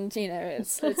grind," and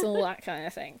it's all that kind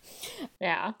of thing.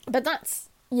 Yeah. But that's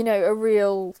a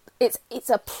real it's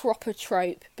a proper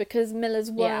trope, because millers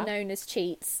were known as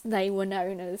cheats.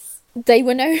 Millers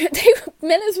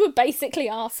were basically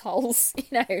assholes,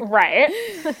 Right.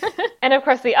 And of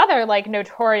course the other like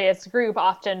notorious group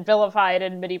often vilified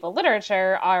in medieval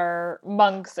literature are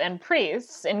monks and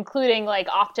priests, including like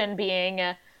often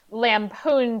being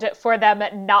lampooned for them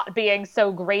not being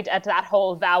so great at that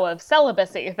whole vow of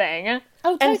celibacy thing.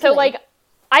 Oh, totally. And so, like,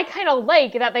 I kind of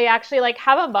like that they actually, like,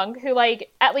 have a monk who,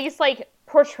 like, at least, like,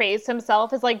 portrays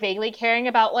himself as, like, vaguely caring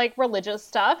about, like, religious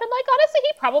stuff. And, like, honestly,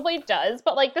 he probably does.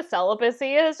 But, like, the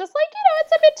celibacy is just, like,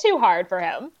 it's a bit too hard for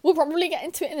him. We'll probably get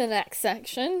into it in the next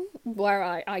section, where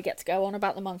I get to go on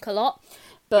about the monk a lot.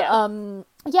 But,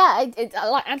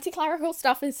 like, anti-clerical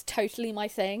stuff is totally my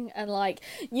thing. And, like,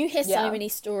 you hear so many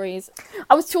stories.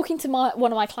 I was talking to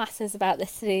one of my classes about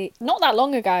this not that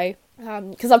long ago,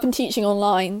 because I've been teaching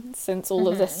online since all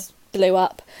of this blew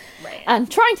up. Right.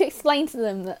 And trying to explain to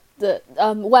them that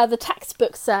where the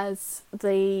textbook says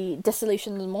the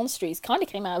dissolution of the monasteries kind of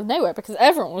came out of nowhere because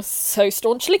everyone was so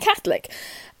staunchly Catholic.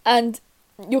 And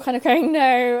you're kind of going,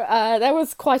 no, there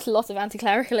was quite a lot of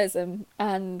anti-clericalism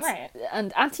and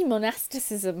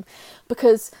anti-monasticism,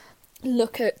 because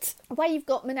look at where you've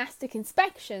got monastic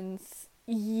inspections,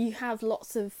 you have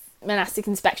lots of monastic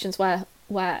inspections where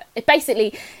it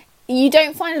basically, you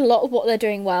don't find a lot of what they're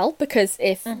doing well, because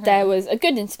if there was a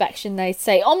good inspection, they'd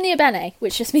say omnia bene,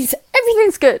 which just means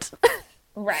everything's good.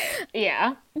 Right,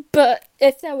 yeah. But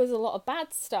if there was a lot of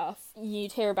bad stuff,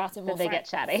 you'd hear about it more get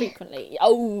chatty frequently.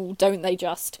 Oh, don't they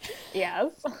just?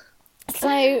 Yes.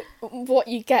 So what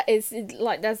you get is,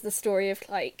 like, there's the story of,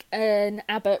 like, an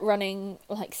abbot running,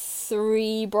 like,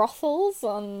 3 brothels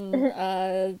on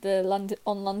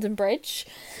London Bridge.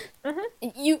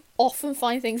 You often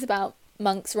find things about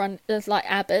monks like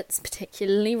abbots,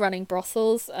 particularly running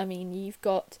brothels. I mean, you've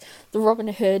got the Robin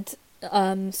Hood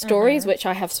stories, which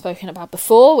I have spoken about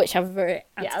before, which have a very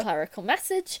anti-clerical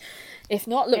message. If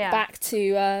not, look back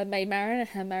to Maid Marian and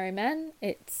Her Merry Men.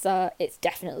 It's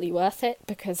definitely worth it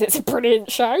because it's a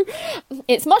brilliant show.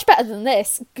 It's much better than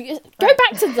this. Go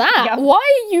back to that. Why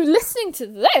are you listening to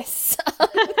this? Go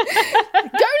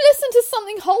listen to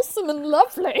something wholesome and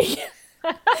lovely.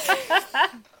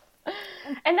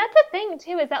 And that's the thing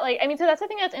too, is that, like, I mean, so that's the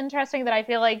thing that's interesting that I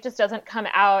feel like just doesn't come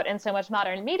out in so much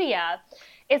modern media,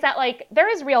 is that, like, there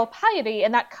is real piety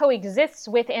and that coexists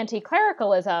with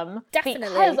anti-clericalism. Definitely.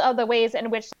 Because of the ways in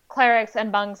which clerics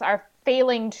and monks are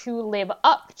failing to live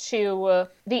up to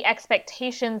the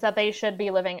expectations that they should be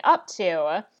living up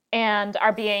to, and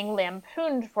are being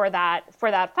lampooned for that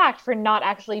fact, for not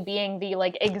actually being the,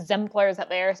 like, exemplars that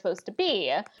they are supposed to be.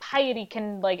 Piety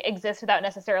can, like, exist without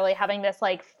necessarily having this,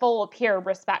 like, full pure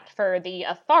respect for the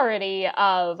authority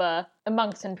of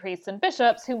monks and priests and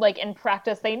bishops who, like, in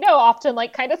practice they know often,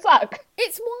 like, kind of suck.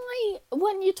 It's why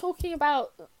when you're talking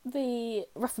about the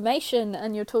Reformation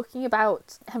and you're talking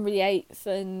about Henry VIII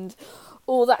and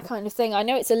all that kind of thing, I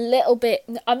know it's a little bit,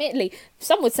 admittedly,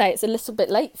 some would say it's a little bit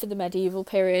late for the medieval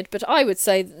period, but I would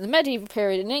say that the medieval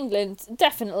period in England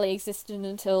definitely existed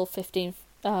until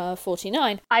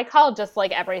 1549. I call just,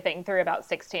 like, everything through about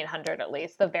 1600 at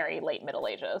least, the very late Middle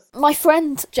Ages. My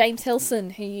friend James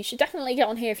Hilson, who you should definitely get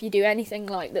on here if you do anything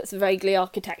like that's vaguely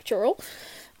architectural,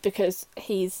 because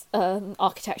he's an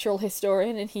architectural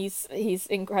historian and he's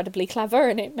incredibly clever,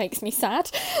 and it makes me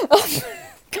sad.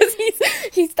 Because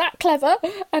he's that clever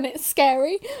and it's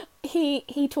scary.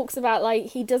 He talks about, like,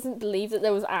 he doesn't believe that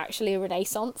there was actually a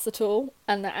Renaissance at all,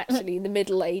 and that actually the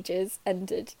Middle Ages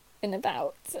ended in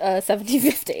about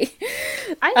 1750.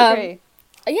 I agree.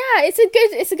 Yeah, it's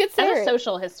a good theory. As a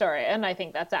social historian, I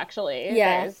think that's actually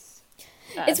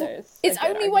it's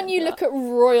only when you look at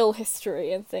royal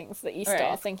history and things that you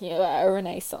start thinking about a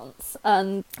Renaissance.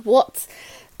 And what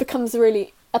becomes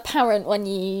really apparent when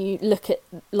you look at,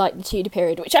 like, the Tudor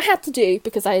period, which I had to do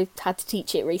because I had to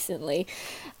teach it recently,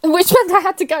 which meant I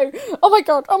had to go, oh my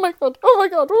god, what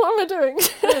am I doing?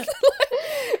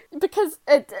 Because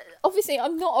obviously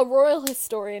I'm not a royal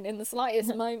historian in the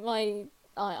slightest. I'm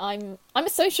a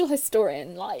social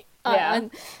historian, like,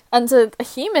 and a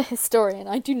humour historian.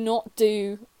 I do not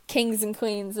do kings and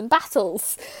queens and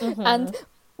battles, and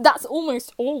that's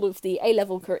almost all of the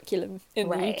A-level curriculum in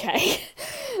the UK.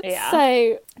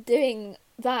 So doing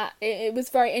that, it was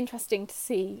very interesting to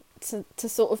see, to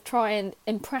sort of try and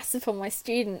impress upon my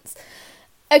students.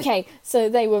 Okay, so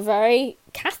they were very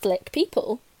Catholic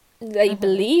people. They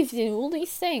believed in all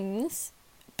these things,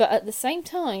 but at the same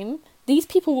time, these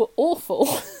people were awful.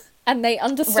 And they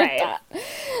understood that.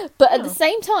 But at the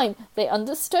same time, they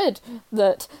understood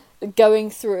that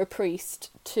going through a priest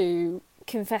to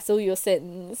confess all your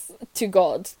sins to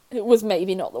God was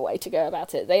maybe not the way to go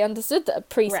about it. They understood that a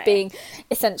priest being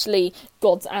essentially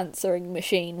God's answering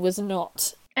machine was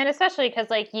not. And especially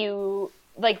because, like,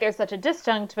 there's such a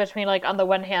disjunct between, like, on the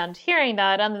one hand hearing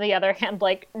that, and on the other hand,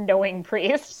 like, knowing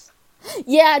priests.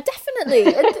 Yeah,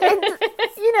 definitely.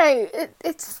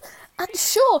 It's And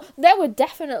sure, there were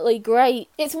definitely great.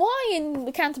 It's why in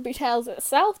the Canterbury Tales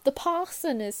itself, the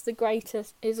parson is the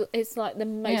greatest, is like the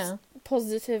most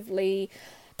positively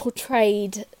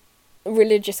portrayed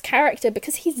religious character,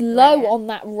 because he's low on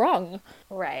that rung.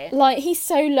 Right. Like, he's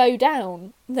so low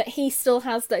down that he still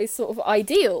has those sort of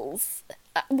ideals.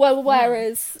 Well,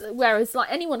 whereas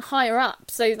like anyone higher up,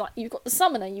 so like you've got the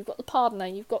summoner, you've got the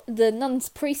pardoner, you've got the nun's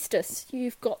priestess,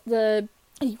 you've got the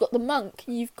monk,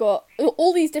 you've got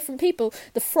all these different people,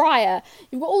 the friar,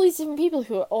 you've got all these different people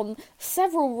who are on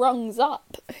several rungs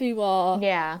up, who are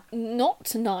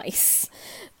not nice.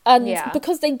 And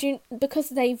because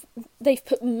they've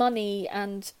put money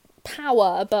and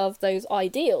power above those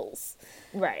ideals.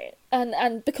 Right.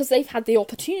 And because they've had the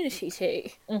opportunity to.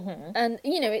 Mm-hmm. And,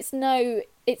 you know, it's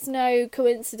no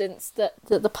coincidence that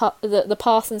the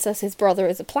parson says his brother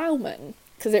is a ploughman,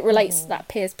 because it relates to that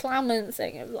Piers Plowman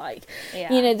thing of, like,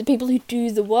 you know, the people who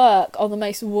do the work are the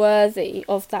most worthy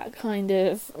of that kind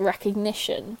of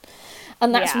recognition.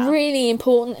 And that's really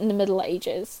important in the Middle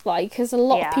Ages, like, because a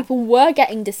lot of people were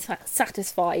getting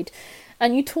dissatisfied.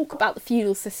 And you talk about the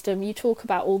feudal system, you talk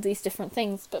about all these different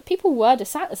things, but people were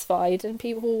dissatisfied, and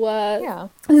people were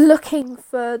looking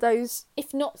for those,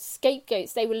 if not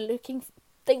scapegoats, they were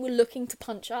looking to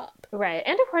punch up. Right.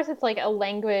 And of course it's like a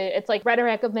language, it's like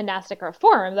rhetoric of monastic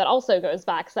reform that also goes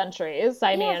back centuries.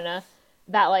 I mean,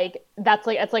 that like, that's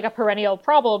like, it's like a perennial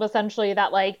problem, essentially,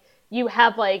 that like you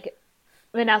have like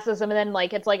monasticism, and then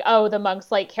like it's like, oh, the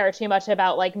monks like care too much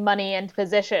about like money and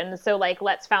position, so like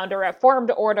let's found a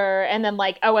reformed order, and then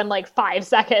like, oh, in like 5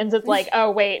 seconds it's like, oh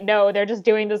wait, no, they're just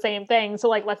doing the same thing, so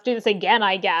like let's do this again,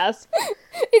 I guess.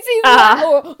 It's either that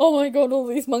or, oh my god, all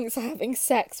these monks are having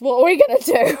sex, what are we gonna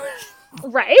do?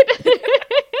 Right.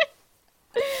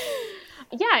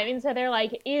 Yeah, I mean, so they're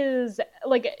like, is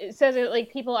like, so that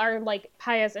like people are like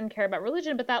pious and care about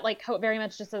religion, but that like very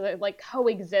much just like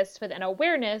coexists with an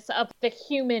awareness of the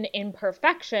human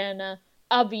imperfection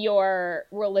of your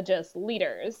religious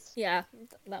leaders. Yeah,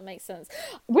 that makes sense.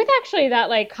 With actually that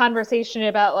like conversation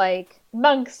about like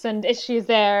monks and issues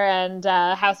there, and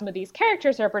how some of these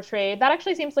characters are portrayed, that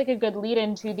actually seems like a good lead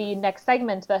into the next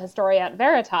segment, the Historiat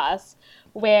Veritas,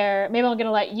 where maybe I'm going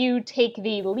to let you take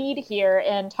the lead here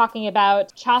in talking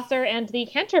about Chaucer and the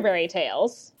Canterbury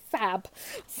Tales. Fab.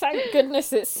 Thank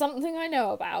goodness it's something I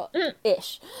know about.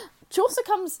 Ish. Chaucer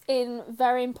comes in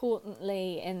very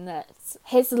importantly in that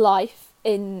his life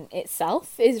in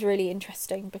itself is really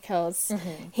interesting, because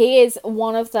he is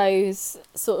one of those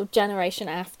sort of generation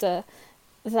after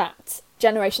that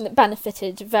generation that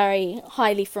benefited very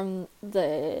highly from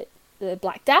the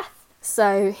Black Death.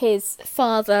 So his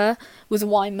father was a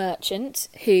wine merchant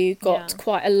who got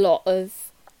quite a lot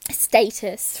of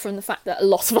status from the fact that a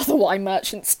lot of other wine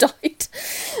merchants died.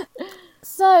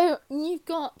 So you've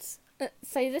got,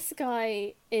 say this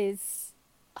guy is,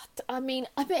 I mean,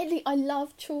 admittedly, I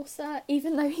love Chaucer,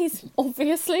 even though he's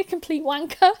obviously a complete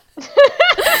wanker.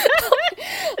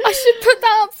 I should put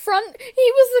that up front.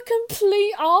 He was a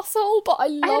complete arsehole, but I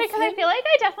love him. I feel like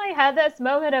I definitely had this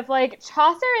moment of like,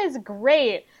 Chaucer is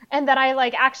great. And then I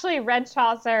like actually read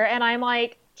Chaucer, and I'm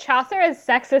like, Chaucer is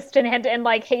sexist and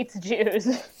like hates Jews.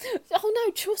 Oh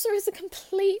no, Chaucer is a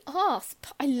complete arse.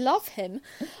 I love him,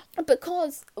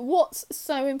 because what's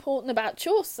so important about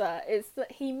Chaucer is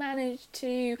that he managed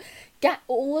to get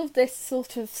all of this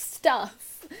sort of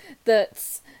stuff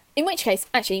that's, in which case,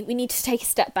 actually, we need to take a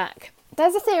step back.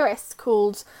 There's a theorist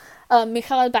called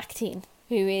Mikhail Bakhtin,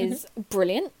 who is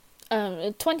brilliant,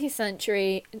 a 20th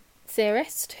century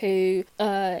theorist who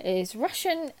is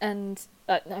Russian, and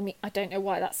I mean, I don't know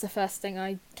why that's the first thing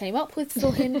I came up with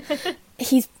for him.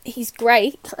 He's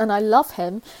great, and I love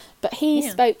him, but he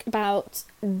spoke about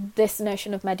this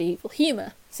notion of medieval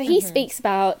humour. So he speaks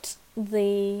about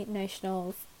the notion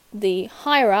of the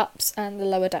higher-ups and the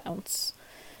lower-downs.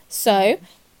 So,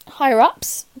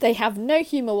 higher-ups, they have no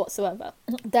humour whatsoever.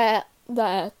 They're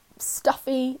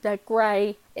stuffy, they're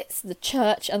grey, it's the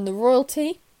church and the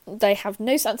royalty. They have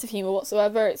no sense of humour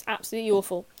whatsoever. It's absolutely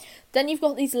awful. Then you've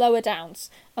got these lower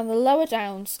downs. And the lower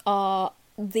downs are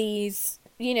these,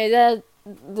 you know, they're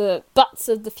the butts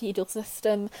of the feudal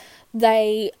system.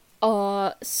 They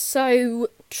are so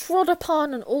trod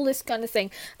upon and all this kind of thing.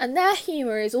 And their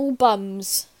humour is all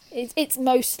bums. It's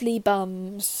mostly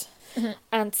bums.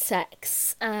 And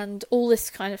sex and all this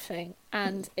kind of thing,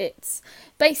 and it's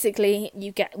basically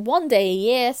you get one day a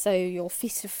year, so your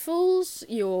Feast of Fools,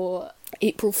 your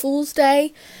April Fool's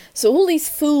Day, so all these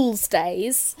Fool's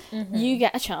Days you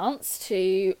get a chance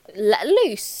to let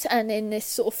loose, and in this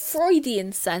sort of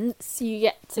Freudian sense you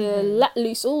get to let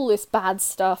loose all this bad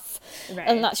stuff,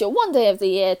 and that's your one day of the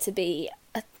year to be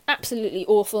absolutely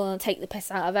awful and take the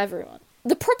piss out of everyone.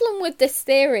 The problem with this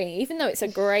theory, even though it's a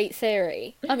great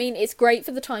theory, I mean, it's great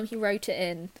for the time he wrote it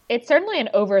in. It's certainly an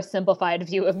oversimplified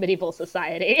view of medieval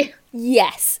society.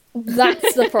 Yes,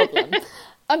 that's the problem.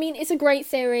 I mean, it's a great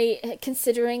theory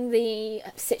considering the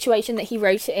situation that he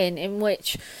wrote it in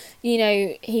which, you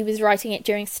know, he was writing it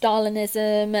during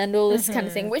Stalinism and all this kind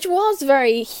of thing, which was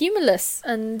very humorless.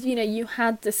 And, you know, you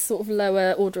had this sort of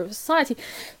lower order of society,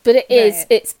 but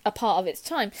it's a part of its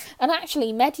time. And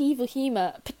actually, medieval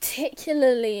humour,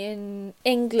 particularly in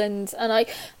England, and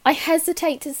I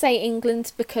hesitate to say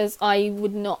England because I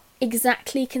would not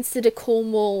exactly consider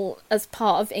Cornwall as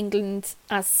part of England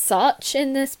as such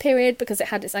in this period because it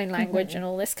had its own language and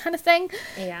all this kind of thing.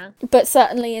 Yeah. But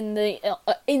certainly in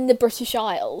the British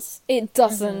Isles, it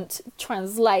doesn't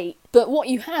translate. But what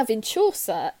you have in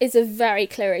Chaucer is a very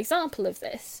clear example of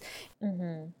this.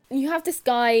 You have this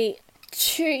guy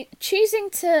choosing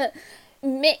to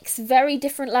mix very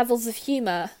different levels of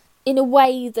humour in a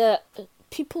way that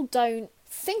people don't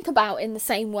think about in the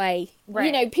same way. Right.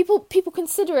 You know, people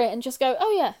consider it and just go,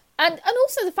 oh yeah. And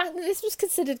also the fact that this was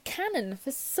considered canon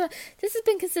this has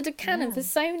been considered canon for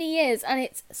so many years, and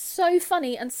it's so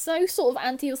funny and so sort of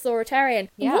anti-authoritarian.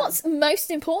 Yeah. What's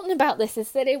most important about this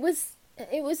is that it was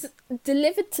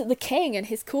delivered to the king and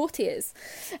his courtiers.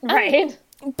 Right.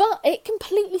 But it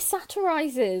completely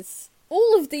satirises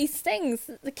all of these things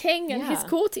that the king and his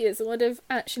courtiers would have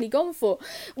actually gone for,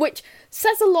 which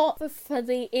says a lot for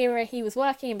the era he was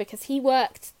working in, because he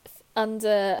worked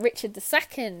under Richard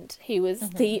II, who was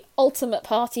the ultimate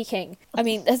party king. I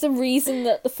mean, there's a reason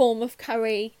that The Form of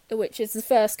Curry, which is the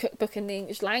first cookbook in the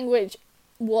English language,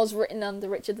 was written under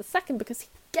Richard II, because he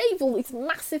gave all these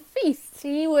massive feasts.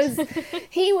 He was,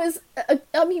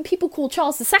 I mean, people call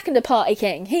Charles II a party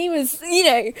king. He was, you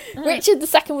know, Richard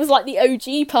II was like the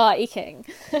OG party king.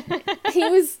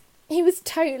 He was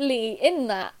totally in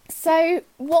that. So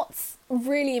what's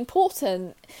really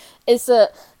important is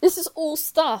that this is all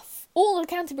stuff, all the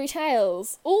Canterbury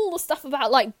Tales, all the stuff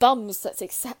about like bums that's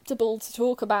acceptable to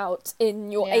talk about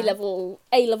in your A-level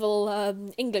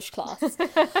English class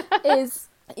is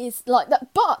like that.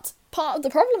 But part of the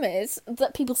problem is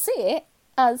that people see it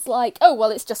as like, oh well,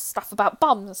 it's just stuff about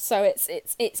bums, so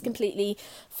it's completely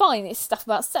fine. It's stuff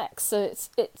about sex, so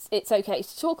it's okay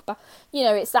to talk about. You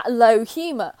know, it's that low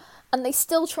humour, and they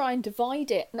still try and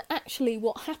divide it. And actually,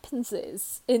 what happens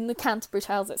is in the Canterbury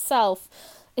Tales itself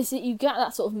is that you get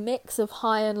that sort of mix of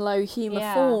high and low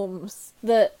humour forms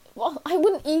that. Well, I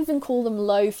wouldn't even call them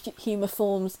low humour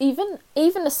forms. Even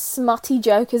a smutty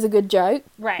joke is a good joke.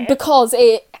 Right. Because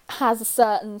it has a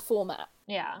certain format.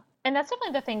 Yeah. And that's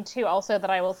definitely the thing, too, also, that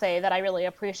I will say that I really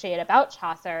appreciate about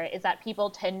Chaucer is that people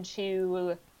tend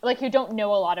to, like, who don't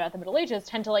know a lot about the Middle Ages,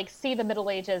 tend to, like, see the Middle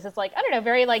Ages as, like, I don't know,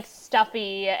 very, like,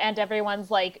 stuffy, and everyone's,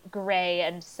 like, grey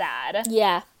and sad.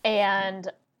 Yeah.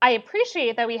 And I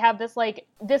appreciate that we have this, like,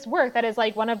 this work that is,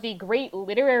 like, one of the great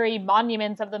literary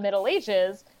monuments of the Middle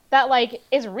Ages that, like,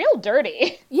 is real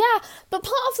dirty. Yeah, but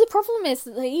part of the problem is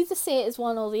that they either see it as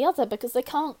one or the other because they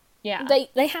can't. Yeah.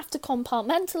 They have to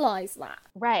compartmentalise that.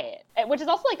 Right. Which is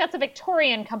also, like, that's a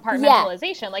Victorian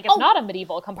compartmentalisation. Yeah. Like, it's not a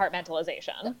medieval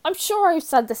compartmentalisation. I'm sure I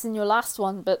said this in your last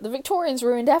one, but the Victorians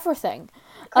ruined everything.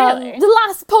 Clearly. The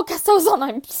last podcast I was on,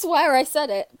 I swear I said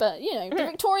it, but, you know, the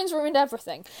Victorians ruined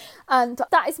everything. And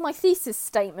that is my thesis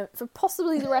statement for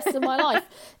possibly the rest of my life.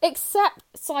 Except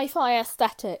sci-fi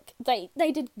aesthetic. They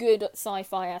did good at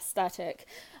sci-fi aesthetic.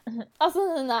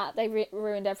 Other than that, they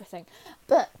ruined everything.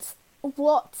 But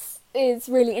what is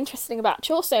really interesting about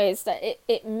Chaucer is that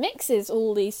it mixes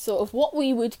all these sort of what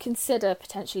we would consider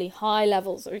potentially high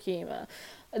levels of humour,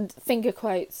 finger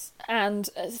quotes, and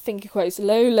finger quotes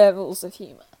low levels of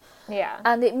humour. Yeah.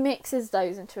 And it mixes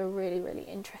those into a really, really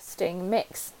interesting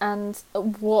mix. And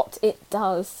what it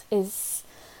does is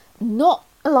not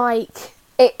like...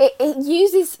 It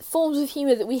uses forms of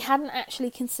humour that we hadn't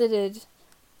actually considered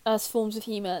as forms of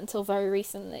humour until very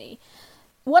recently.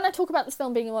 When I talk about this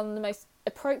film being one of the most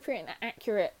appropriate and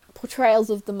accurate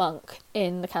portrayals of the monk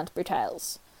in the Canterbury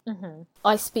Tales,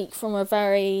 I speak from a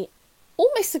very...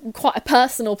 almost quite a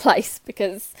personal place,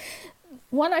 because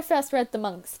when I first read the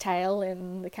monk's tale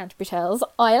in the Canterbury Tales,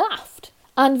 I laughed.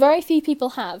 And very few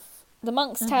people have. The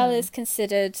monk's tale is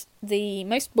considered the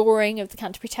most boring of the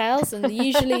Canterbury Tales, and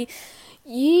usually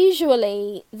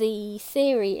the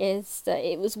theory is that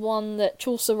it was one that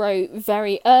Chaucer wrote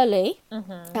very early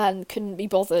and couldn't be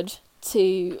bothered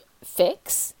to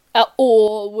fix,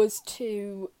 or was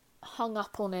too hung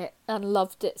up on it and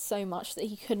loved it so much that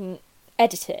he couldn't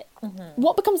edit it.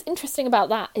 What becomes interesting about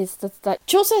that is that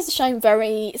Chaucer has shown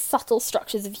very subtle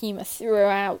structures of humour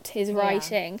throughout his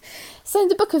writing. So in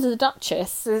the Book of the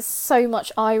Duchess, there's so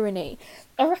much irony.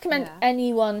 I recommend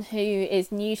anyone who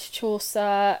is new to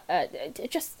Chaucer,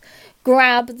 just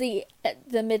grab the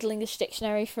Middle English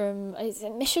Dictionary from, is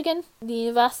it Michigan? The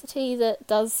university that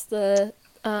does the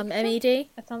MED.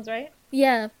 That sounds right.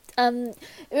 Yeah.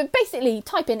 Basically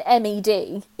type in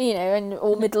MED,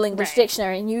 or Middle English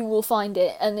Dictionary, and you will find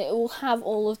it, and it will have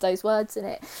all of those words in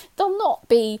it. They'll not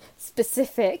be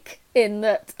specific in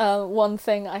that one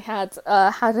thing I had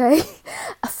a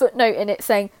footnote in it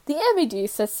saying the MED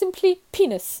says simply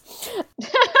penis,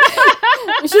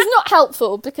 which is not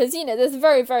helpful because there's a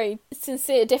very, very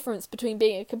sincere difference between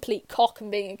being a complete cock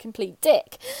and being a complete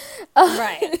dick,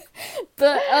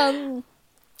 but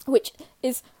which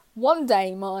is one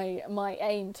day my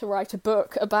aim to write a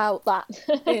book about that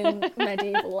in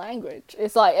medieval language.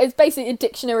 It's basically a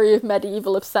dictionary of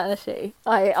medieval obscenity.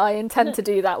 I intend to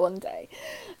do that one day.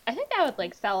 I think that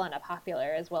would sell on a popular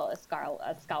as well as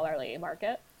a scholarly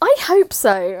market. I hope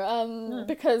so,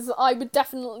 because I would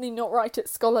definitely not write it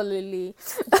scholarly,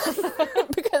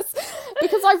 because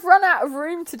I've run out of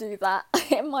room to do that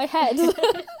in my head.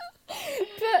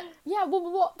 But yeah,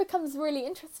 what becomes really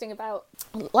interesting about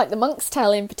the Monk's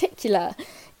Tale in particular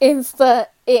is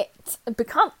that it's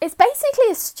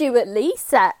basically a Stuart Lee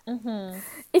set.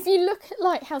 If you look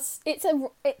at how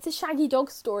it's a shaggy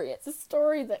dog story, it's a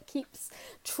story that keeps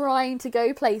trying to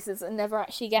go places and never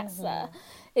actually gets there.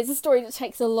 It's a story that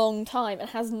takes a long time and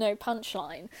has no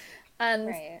punchline,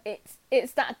 and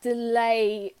it's that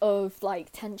delay of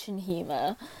tension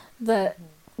humour that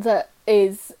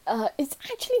is it's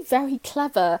actually very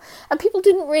clever, and people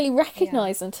didn't really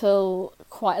recognise until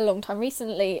quite a long time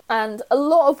recently. And a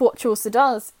lot of what Chaucer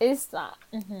does is that.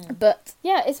 But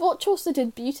yeah, it's what Chaucer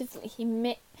did beautifully.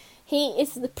 He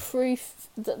is the proof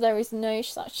that there is no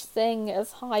such thing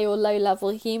as high or low level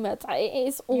humour, that it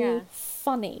is all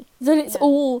funny, that it's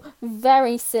all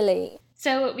very silly.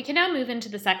 So we can now move into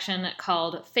the section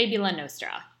called Fabula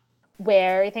Nostra,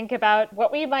 where we think about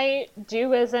what we might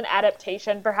do as an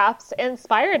adaptation, perhaps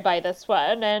inspired by this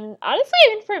one. And honestly,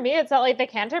 even for me, it's that the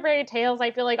Canterbury Tales,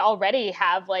 I feel already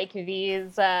have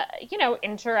these,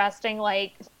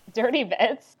 interesting, dirty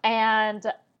bits. And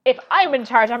if I'm in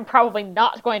charge, I'm probably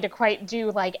not going to quite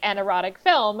do an erotic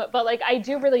film, but I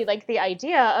do really like the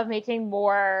idea of making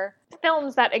more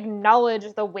films that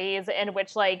acknowledge the ways in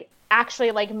which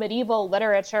actually medieval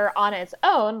literature on its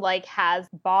own has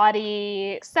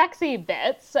body sexy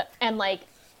bits, and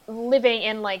living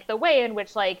in the way in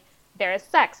which there is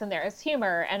sex and there is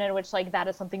humor, and in which that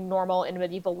is something normal in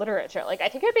medieval literature. I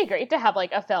think it'd be great to have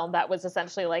a film that was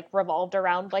essentially revolved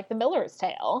around the Miller's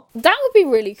Tale. That would be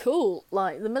really cool.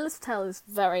 The Miller's Tale is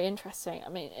very interesting. I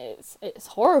mean, it's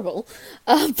horrible,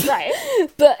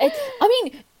 but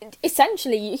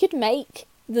essentially you could make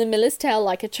The Miller's Tale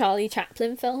a Charlie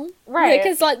Chaplin film,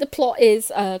 because the plot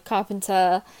is a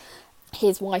carpenter.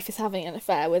 His wife is having an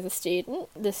affair with a student.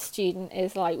 The student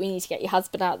is we need to get your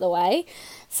husband out of the way.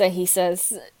 So he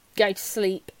says, go to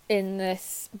sleep in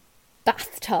this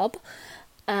bathtub,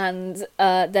 and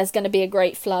there's going to be a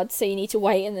great flood, so you need to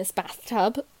wait in this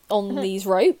bathtub on these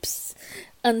ropes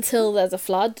until there's a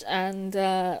flood, and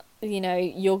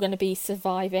you're going to be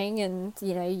surviving, and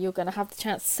you're going to have the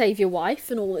chance to save your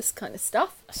wife and all this kind of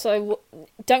stuff. So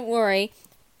don't worry,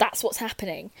 that's what's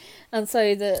happening. And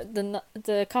so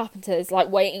the carpenter is like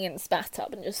waiting in this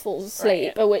bathtub and just falls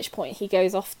asleep, at which point he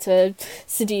goes off to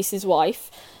seduce his wife,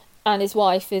 and his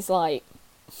wife is like,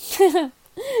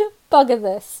 bugger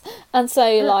this. And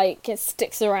so like it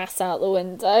sticks her ass out the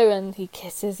window and he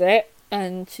kisses it,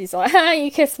 and she's like,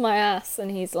 you kissed my ass,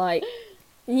 and he's like,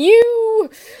 you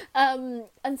and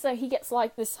so he gets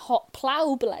like this hot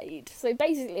plough blade, so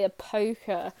basically a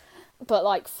poker but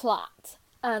like flat,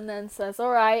 and then says,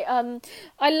 alright,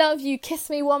 I love you, kiss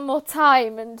me one more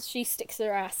time. And she sticks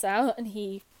her ass out, and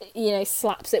he,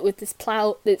 slaps it with this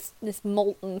this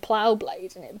molten plough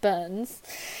blade, and it burns.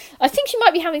 I think she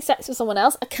might be having sex with someone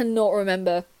else. I cannot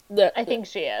remember. I think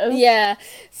she is. Yeah.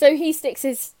 So he sticks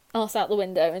his arse out the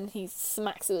window and he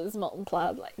smacks it with his molten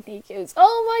plough blade, and he goes,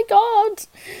 oh my god,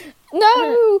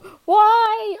 no,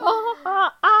 why,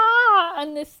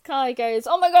 and this guy goes,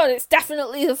 oh my god, it's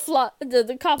definitely the flood.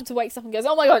 The carpenter wakes up and goes,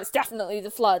 oh my god, it's definitely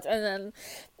the flood. And then,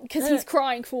 because he's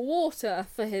crying for water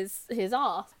for his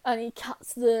arse, and he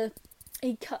cuts the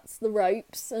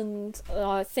ropes, and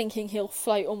thinking he'll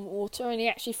float on water, and he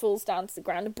actually falls down to the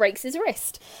ground and breaks his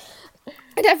wrist.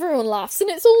 And everyone laughs, and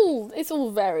it's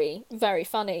all very, very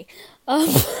funny. So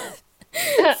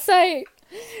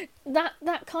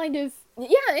that kind of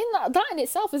Yeah, that in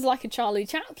itself is like a Charlie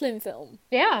Chaplin film.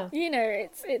 Yeah. You know,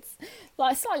 it's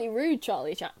like a slightly rude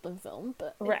Charlie Chaplin film,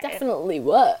 but right. It definitely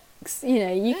works. You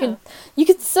know, you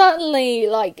could certainly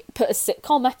like put a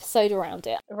sitcom episode around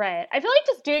it. Right. I feel like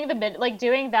just doing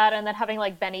doing that and then having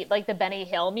like the Benny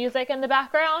Hill music in the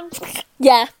background.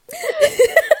 Yeah.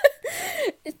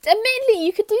 Admittedly,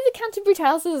 you could do the Canterbury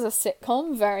Tales as a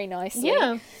sitcom very nicely.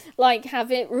 Yeah. Like,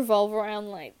 have it revolve around,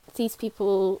 like, these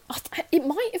people... It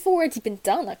might have already been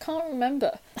done. I can't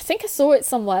remember. I think I saw it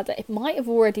somewhere that it might have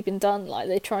already been done. Like,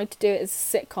 they tried to do it as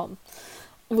a sitcom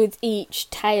with each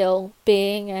tale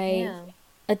being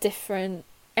a different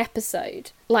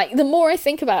episode. Like, the more I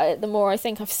think about it, the more I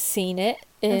think I've seen it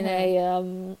in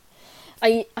a...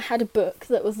 I had a book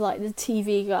that was, like, the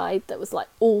TV guide that was, like,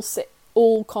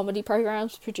 all comedy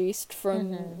programs produced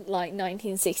from like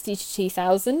 1960 to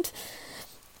 2000,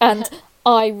 and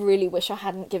I really wish I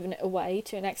hadn't given it away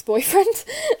to an ex-boyfriend.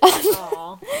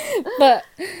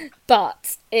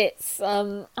 but it's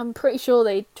I'm pretty sure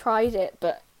they tried it,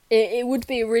 but it would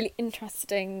be a really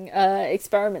interesting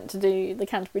experiment to do the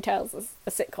Canterbury Tales as a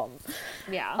sitcom.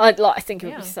 Yeah, I think it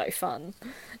would be so fun.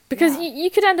 Because you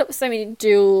could end up with so many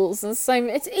duels and so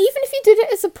many... Even if you did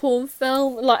it as a porn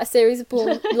film, like a series of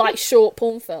porn, like short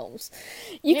porn films,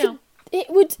 could... It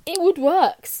would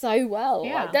work so well.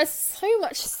 Yeah. Like, there's so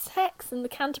much sex in the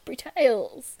Canterbury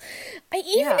Tales.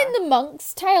 Even in the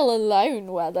Monk's Tale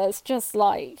alone, where there's just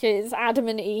like it's Adam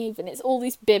and Eve, and it's all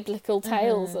these biblical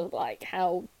tales of like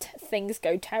how things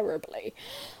go terribly.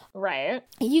 Right.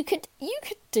 You could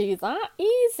do that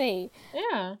easy.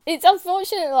 Yeah. It's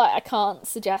unfortunate, like, I can't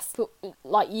suggest,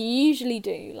 like, you usually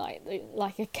do,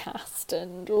 like a cast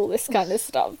and all this kind of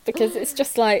stuff, because it's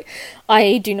just like,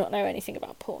 I do not know anything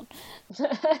about porn.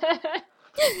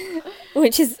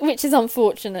 which is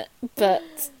unfortunate,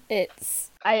 but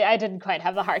it's... I didn't quite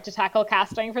have the heart to tackle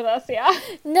casting for this, yeah.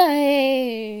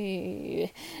 No.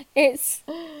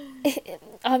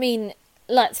 I mean,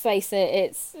 let's face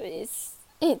it,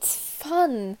 it's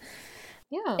fun.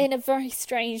 Yeah. In a very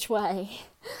strange way.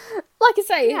 Like I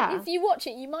say, if you watch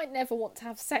it, you might never want to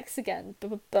have sex again,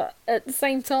 but at the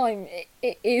same time,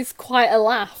 it is quite a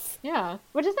laugh. Yeah.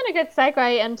 Which is then a good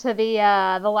segue into the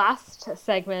last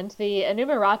segment, the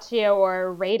enumeratio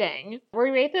or rating.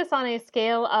 We rate this on a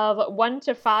scale of 1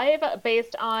 to 5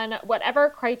 based on whatever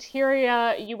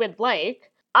criteria you would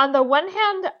like. On the one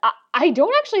hand, I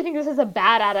don't actually think this is a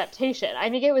bad adaptation. I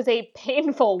think it was a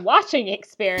painful watching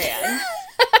experience.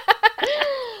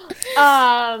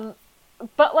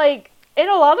 But like in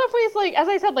a lot of ways, like as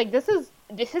I said, like this is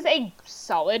a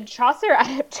solid Chaucer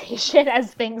adaptation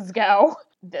as things go.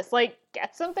 This like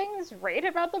gets some things right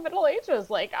about the Middle Ages.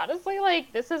 Like honestly,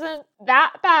 like this isn't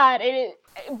that bad.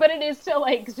 But it is still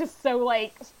like just so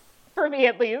like, for me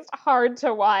at least, hard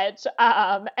to watch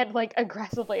and like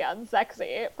aggressively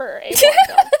unsexy for a film.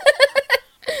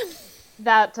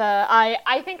 That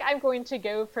I think I'm going to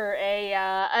go for a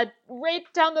right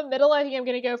down the middle. I think I'm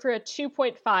going to go for a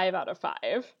 2.5 out of 5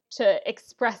 to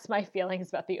express my feelings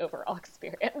about the overall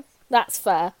experience. That's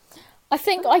fair. I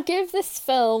think I give this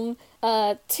film 2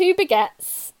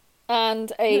 baguettes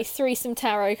and a threesome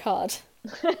tarot card.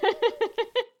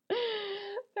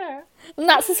 Fair. And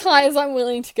that's as high as I'm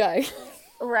willing to go.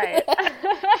 Right.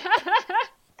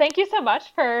 Thank you so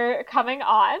much for coming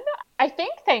on. I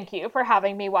think thank you for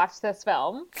having me watch this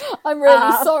film. I'm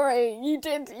really sorry. You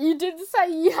did say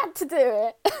you had to do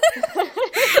it.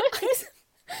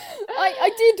 I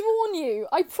did warn you.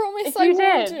 I promise I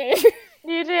warned you.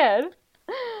 You did.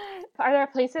 Are there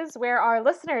places where our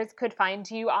listeners could find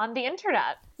you on the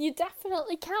internet? You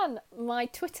definitely can. My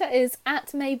Twitter is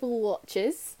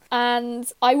 @MabelWatches. And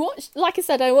I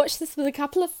watched this with a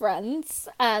couple of friends,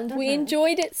 and we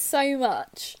enjoyed it so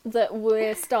much that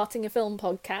we're starting a film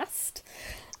podcast.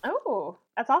 Oh,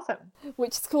 that's awesome.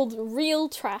 Which is called Reel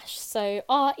Trash, so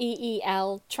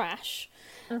REEL Trash.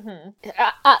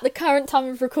 At the current time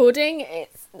of recording,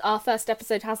 our first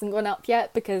episode hasn't gone up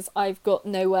yet because I've got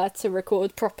nowhere to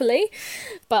record properly.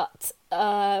 But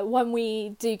when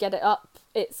we do get it up,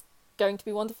 it's going to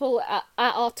be wonderful. At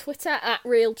our Twitter,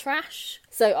 @Reel Trash,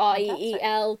 so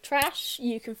REEL Trash,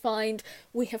 you can find,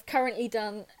 we have currently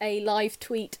done a live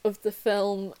tweet of the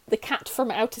film The Cat from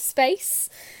Outer Space,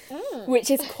 which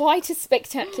is quite a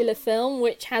spectacular film,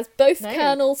 which has both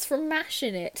kernels from MASH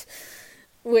in it,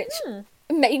 which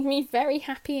made me very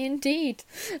happy indeed.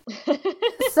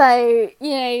 So,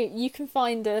 you can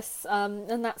find us,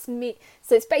 and that's me.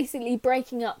 So it's basically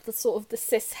breaking up the sort of the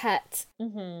cis-het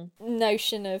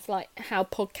notion of like how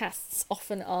podcasts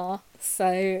often are.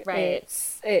 So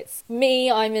it's me.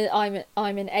 I'm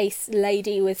an ace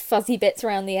lady with fuzzy bits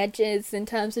around the edges in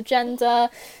terms of gender.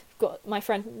 got my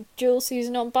friend Jules, who's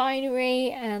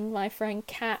non-binary, and my friend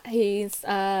Kat, who's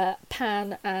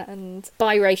pan and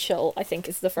biracial, I think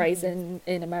is the phrase in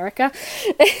America.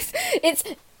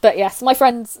 But yes, my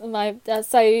friends,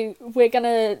 so we're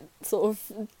gonna sort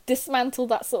of dismantle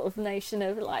that sort of notion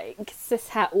of like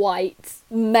cishet white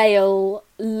male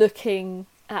looking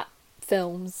at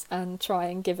films and try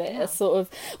and give it a sort of,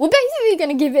 we're basically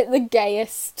going to give it the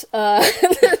gayest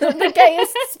the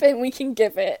gayest spin we can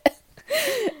give it.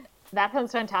 That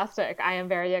sounds fantastic. I am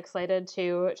very excited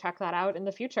to check that out in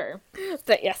the future.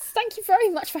 But yes, thank you very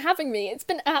much for having me. It's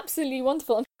been absolutely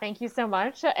wonderful. Thank you so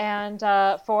much. And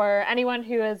for anyone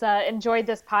who has enjoyed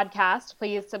this podcast,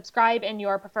 please subscribe in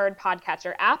your preferred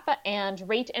podcatcher app and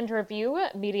rate and review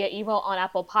Media Evil on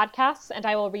Apple Podcasts, and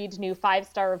I will read new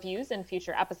 5-star reviews in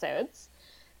future episodes.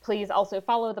 Please also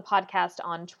follow the podcast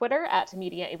on Twitter at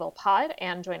Media Evil Pod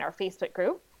and join our Facebook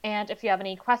group. And if you have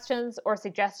any questions or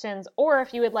suggestions, or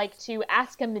if you would like to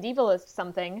ask a medievalist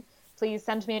something, please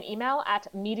send me an email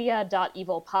at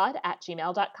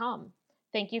media.evilpod@gmail.com.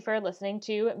 Thank you for listening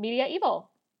to Media Evil.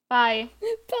 Bye.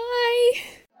 Bye.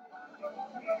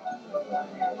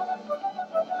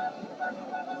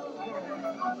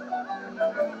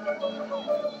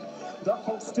 The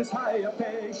hostess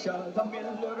Hypatia, the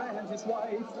miller and his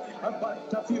wife, are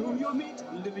but a few you'll meet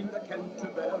living the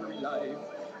Canterbury life.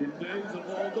 In days of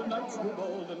old, the knights were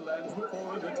bold and lands were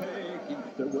for the taking.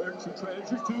 There were true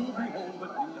treasures to behold,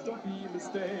 but please don't be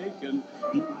mistaken.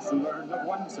 You'll soon learn of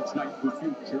one such knight whose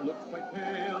future looks quite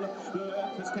pale.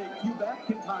 Let us take you back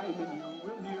in time and you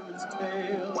will hear his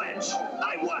tale. Wench,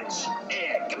 I watch.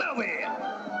 Here, come over here.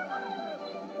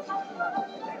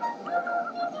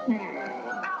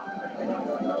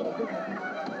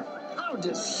 How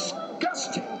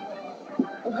disgusting.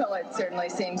 Well, it certainly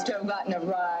seems to have gotten a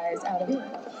rise out of it.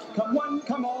 Come one,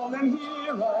 come all, and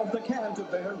hear of the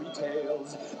Canterbury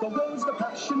tales. The woes, the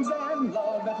passions, and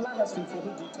love at last in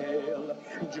full detail.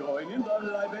 Join in the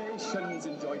libations,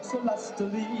 enjoyed so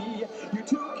lustily. You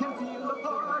too can feel a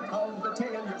part of the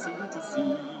tale you're soon to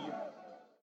see.